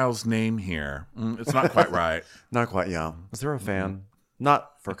know Kyle's name here. It's not quite right. Not quite, yeah. Is there a fan?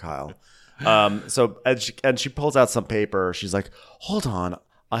 Not for Kyle. So she pulls out some paper. She's like, hold on,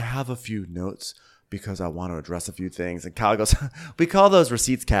 I have a few notes because I want to address a few things. And Kyle goes, we call those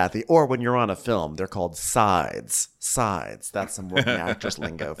receipts, Kathy, or when you're on a film, they're called sides. That's some working actress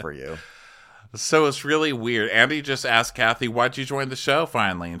lingo for you. So it's really weird. Andy just asked Kathy, why'd you join the show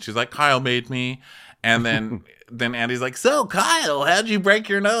finally? And she's like, Kyle made me. And then Andy's like, so Kyle, how'd you break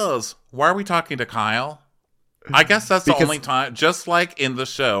your nose? Why are we talking to Kyle? I guess that's Because- the only time, just like in the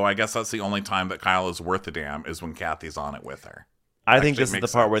show, I guess that's the only time that Kyle is worth a damn is when Kathy's on it with her. I think Actually this is the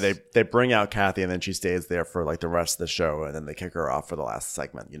makes part where sense. they bring out Kathy and then she stays there for like the rest of the show and then they kick her off for the last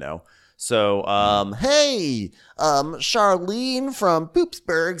segment, you know? So, Hey, Charlene from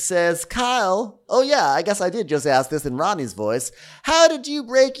Poopsburg says, Kyle, oh yeah, I guess I did just ask this in Ronnie's voice. How did you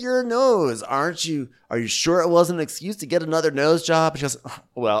break your nose? Are you sure it wasn't an excuse to get another nose job? She goes,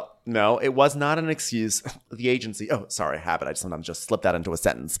 well, no, it was not an excuse. The agency, oh, sorry, habit. I sometimes just slip that into a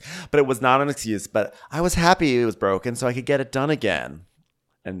sentence. But it was not an excuse, but I was happy it was broken so I could get it done again.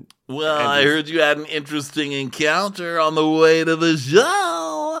 And Well, I heard you had an interesting encounter on the way to the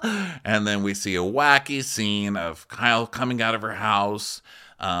show. And then we see a wacky scene of Kyle coming out of her house,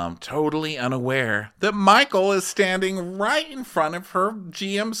 totally unaware that Michael is standing right in front of her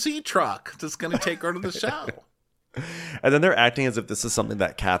GMC truck that's going to take her to the show. And then they're acting as if this is something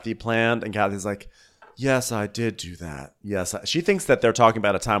that Kathy planned. And Kathy's like, yes, I did do that. Yes. She thinks that they're talking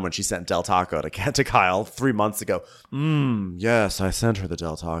about a time when she sent Del Taco to Kyle 3 months ago. Yes, I sent her the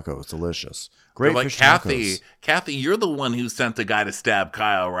Del Taco. It's delicious. Great They're like, fish tacos. Kathy, you're the one who sent the guy to stab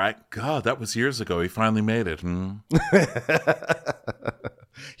Kyle, right? God, that was years ago. He finally made it.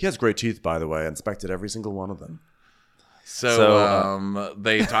 He has great teeth, by the way. I inspected every single one of them. So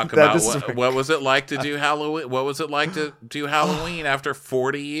they talk That about is right. what was it like to do Halloween? What was it like to do Halloween after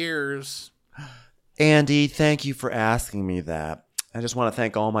 40 years? Andy, thank you for asking me that. I just want to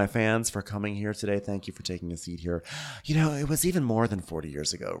thank all my fans for coming here today. Thank you for taking a seat here. You know, it was even more than 40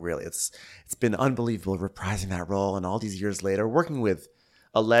 years ago, really. It's been unbelievable reprising that role, and all these years later, working with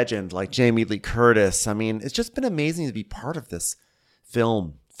a legend like Jamie Lee Curtis. I mean, it's just been amazing to be part of this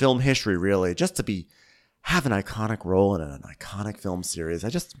film history, really. Just to have an iconic role in an iconic film series.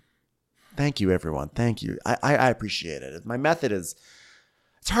 Thank you, everyone. Thank you. I appreciate it. My method is,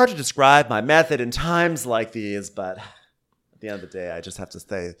 it's hard to describe my method in times like these, but at the end of the day, I just have to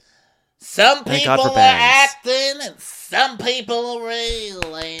say, Some Thank people God for are bangs. acting and some people are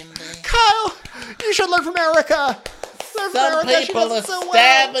real, Andy. Kyle, you should learn from Erica. Learn from Some Erica. She people does are it so well.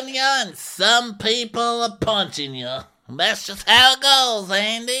 stabbing you and some people are punching you. That's just how it goes,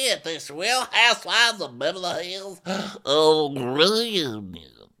 Andy, at this Real Housewives of Beverly Hills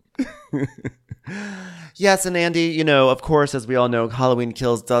reunion. yes, and Andy, you know, of course, as we all know, Halloween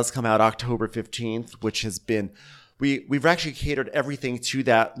Kills does come out October 15th, which has been, we've actually catered everything to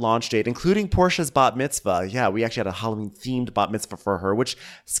that launch date, including Portia's bat mitzvah. Yeah, we actually had a Halloween-themed bat mitzvah for her, which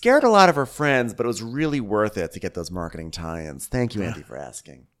scared a lot of her friends, but it was really worth it to get those marketing tie-ins. Thank you, Andy, for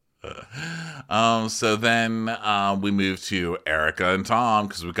asking. So then we move to Erica and Tom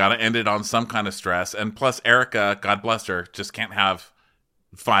because we've got to end it on some kind of stress. And plus, Erica, God bless her, just can't have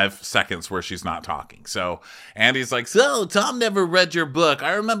 5 seconds where she's not talking. So Andy's like, So, Tom never read your book.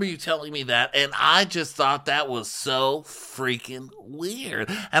 I remember you telling me that, and I just thought that was so freaking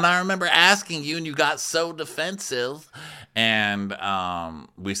weird. And I remember asking you, and you got so defensive. and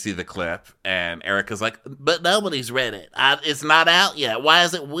we see the clip, and Erica's like, But nobody's read it. It's not out yet. Why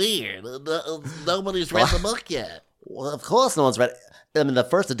is it weird? Nobody's read the book yet. Well, of course no one's read it. I mean, the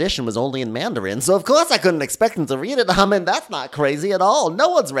first edition was only in Mandarin, so of course I couldn't expect them to read it. I mean, that's not crazy at all. No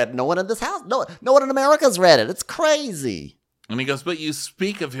one's read it. No one in this house, no one in America's read it. It's crazy. and he goes, but you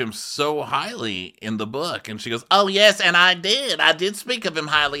speak of him so highly in the book. And she goes, Oh, yes, and I did. I did speak of him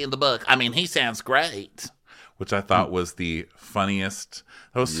highly in the book. I mean, he sounds great. which I thought was the funniest.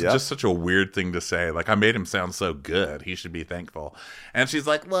 That was Yep. just such a weird thing to say. Like, I made him sound so good. He should be thankful. And she's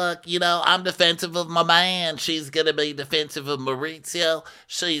like, Look, I'm defensive of my man. She's going to be defensive of Maurizio.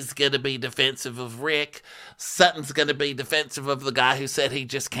 She's going to be defensive of Rick. Sutton's going to be defensive of the guy who said he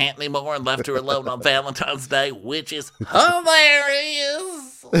just can't anymore and left her alone on Valentine's Day, which is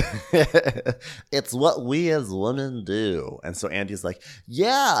hilarious. It's what we as women do. And so Andy's like,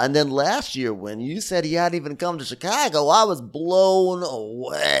 Yeah, and then last year when you said he hadn't even come to Chicago, I was blown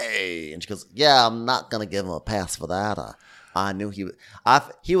away. And she goes, Yeah, I'm not going to give him a pass for that. I knew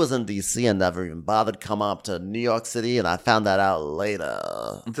he was in D.C. and never even bothered to come up to New York City, and I found that out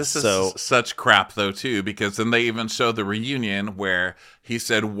later. this is such crap, though, too, because then they even show the reunion where he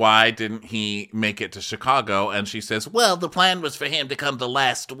said, why didn't he make it to Chicago? And she says, Well, the plan was for him to come the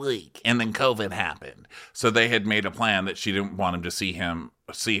last week. and then COVID happened. So they had made a plan that she didn't want him to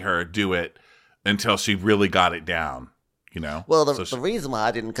see her do it until she really got it down, Well, So the reason why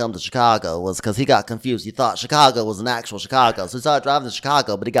I didn't come to Chicago was because he got confused. He thought Chicago was an actual Chicago. So he started driving to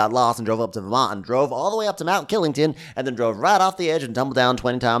Chicago, but he got lost and drove up to Vermont and drove all the way up to Mount Killington and then drove right off the edge and tumbled down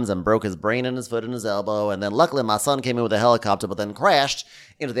 20 times and broke his brain and his foot and his elbow. And then luckily my son came in with a helicopter, but then crashed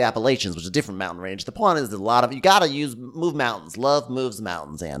into the Appalachians, which is a different mountain range. The point is that you got to move mountains. Love moves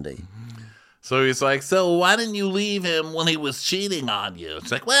mountains, Andy. So he's like, so why didn't you leave him when he was cheating on you?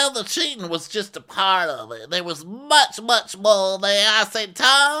 It's like, well, the cheating was just a part of it. There was much, much more there. I said,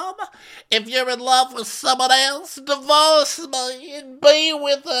 Tom, if you're in love with someone else, divorce me and be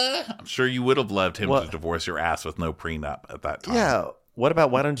with her. I'm sure you would have loved him What? to divorce your ass with no prenup at that time. Yeah. What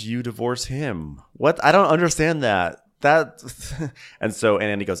about why don't you divorce him? What? I don't understand that. And so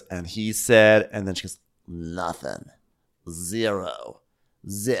Andy goes, and he said, and then she goes, Nothing. Zero.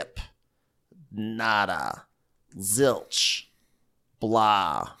 Zip. Nada. Zilch.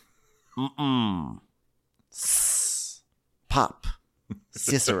 Blah. Pop.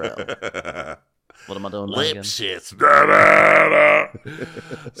 Cicero. What am I doing now Lip again? shits.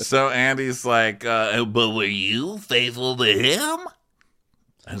 So Andy's like, But were you faithful to him?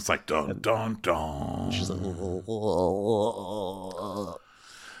 and it's like, dun, dun, dun. She's like,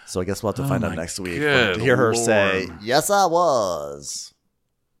 so I guess we'll have to find out next week. good To hear her say, Lord. yes, I was.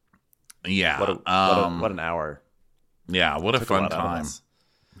 Yeah. what an hour. Yeah, what a Took fun lot out of time. us.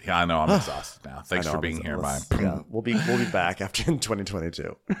 Yeah, I know. I'm exhausted now. Thanks I know, for being here, Ryan. Yeah, we'll be back after in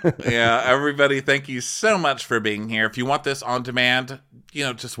 2022. Yeah, everybody, thank you so much for being here. If you want this on demand,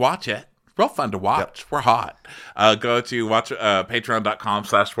 just watch it. Real fun to watch. Yep. We're hot. Go to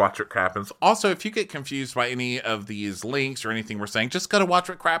patreon.com/watchwhatcrappens. Also, if you get confused by any of these links or anything we're saying, just go to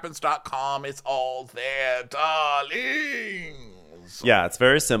watchwhatcrappens.com. It's all there, darlings. Yeah, it's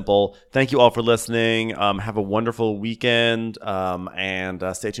very simple. Thank you all for listening. Have a wonderful weekend, and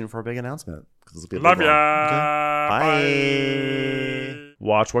stay tuned for a big announcement. 'Cause this will be a big Love one. ya. Okay? Bye.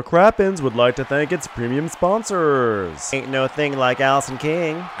 Watch What Crappens would like to thank its premium sponsors. Ain't no thing like Allison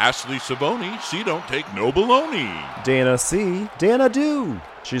King, Ashley Savoni, she don't take no baloney. Dana C, Dana Do.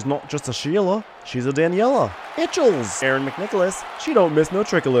 She's not just a Sheila, she's a Daniela. Itchels, Aaron McNicholas, she don't miss no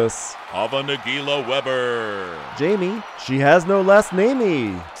trickolas. Ava Nagila Weber. Jamie, she has no last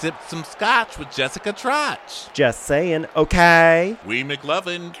namey. Sip some scotch with Jessica Trotch. Just saying, okay. Wee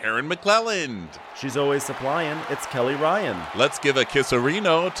McLevin, Karen McClelland. She's always supplying, it's Kelly Ryan. Let's give a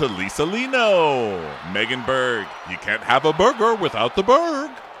kisserino to Lisa Lino. Megan Berg, you can't have a burger without the Berg.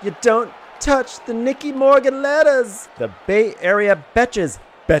 You don't touch the Nicky Morgan letters. The Bay Area Betches.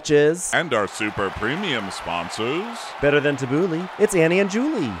 Betches. And our super premium sponsors. Better than Tabbouleh, it's Annie and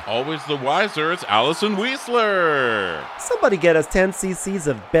Julie. Always the wiser, it's Allison Weisler. Somebody get us 10 cc's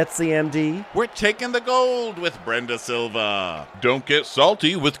of Betsy MD. We're taking the gold with Brenda Silva. Don't get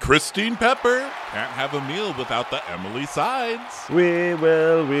salty with Christine Pepper. Can't have a meal without the Emily Sides. We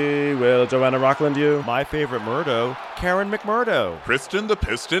will. Joanna Rockland, you. My favorite Murdo, Karen McMurdo. Kristen the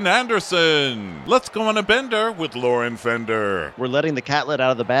Piston Anderson. Let's go on a bender with Lauren Fender. We're letting the catlet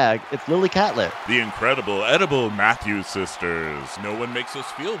out of the bag. It's Lily Catlet. The incredible edible Matthews sisters. No one makes us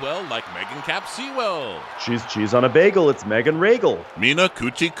feel well like Megan Cap Sewell. She's cheese on a bagel, it's Megan Regal. Mina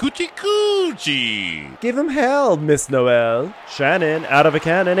Coochie Coochie Coochie. Give him hell, Miss Noel. Shannon, out of a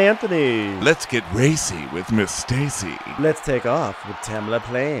cannon, Anthony. Let's get racy with Miss Stacy. Let's take off with Tamla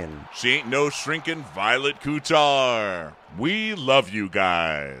Plain. She ain't no shrinking Violet Kuchar. We love you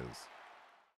guys.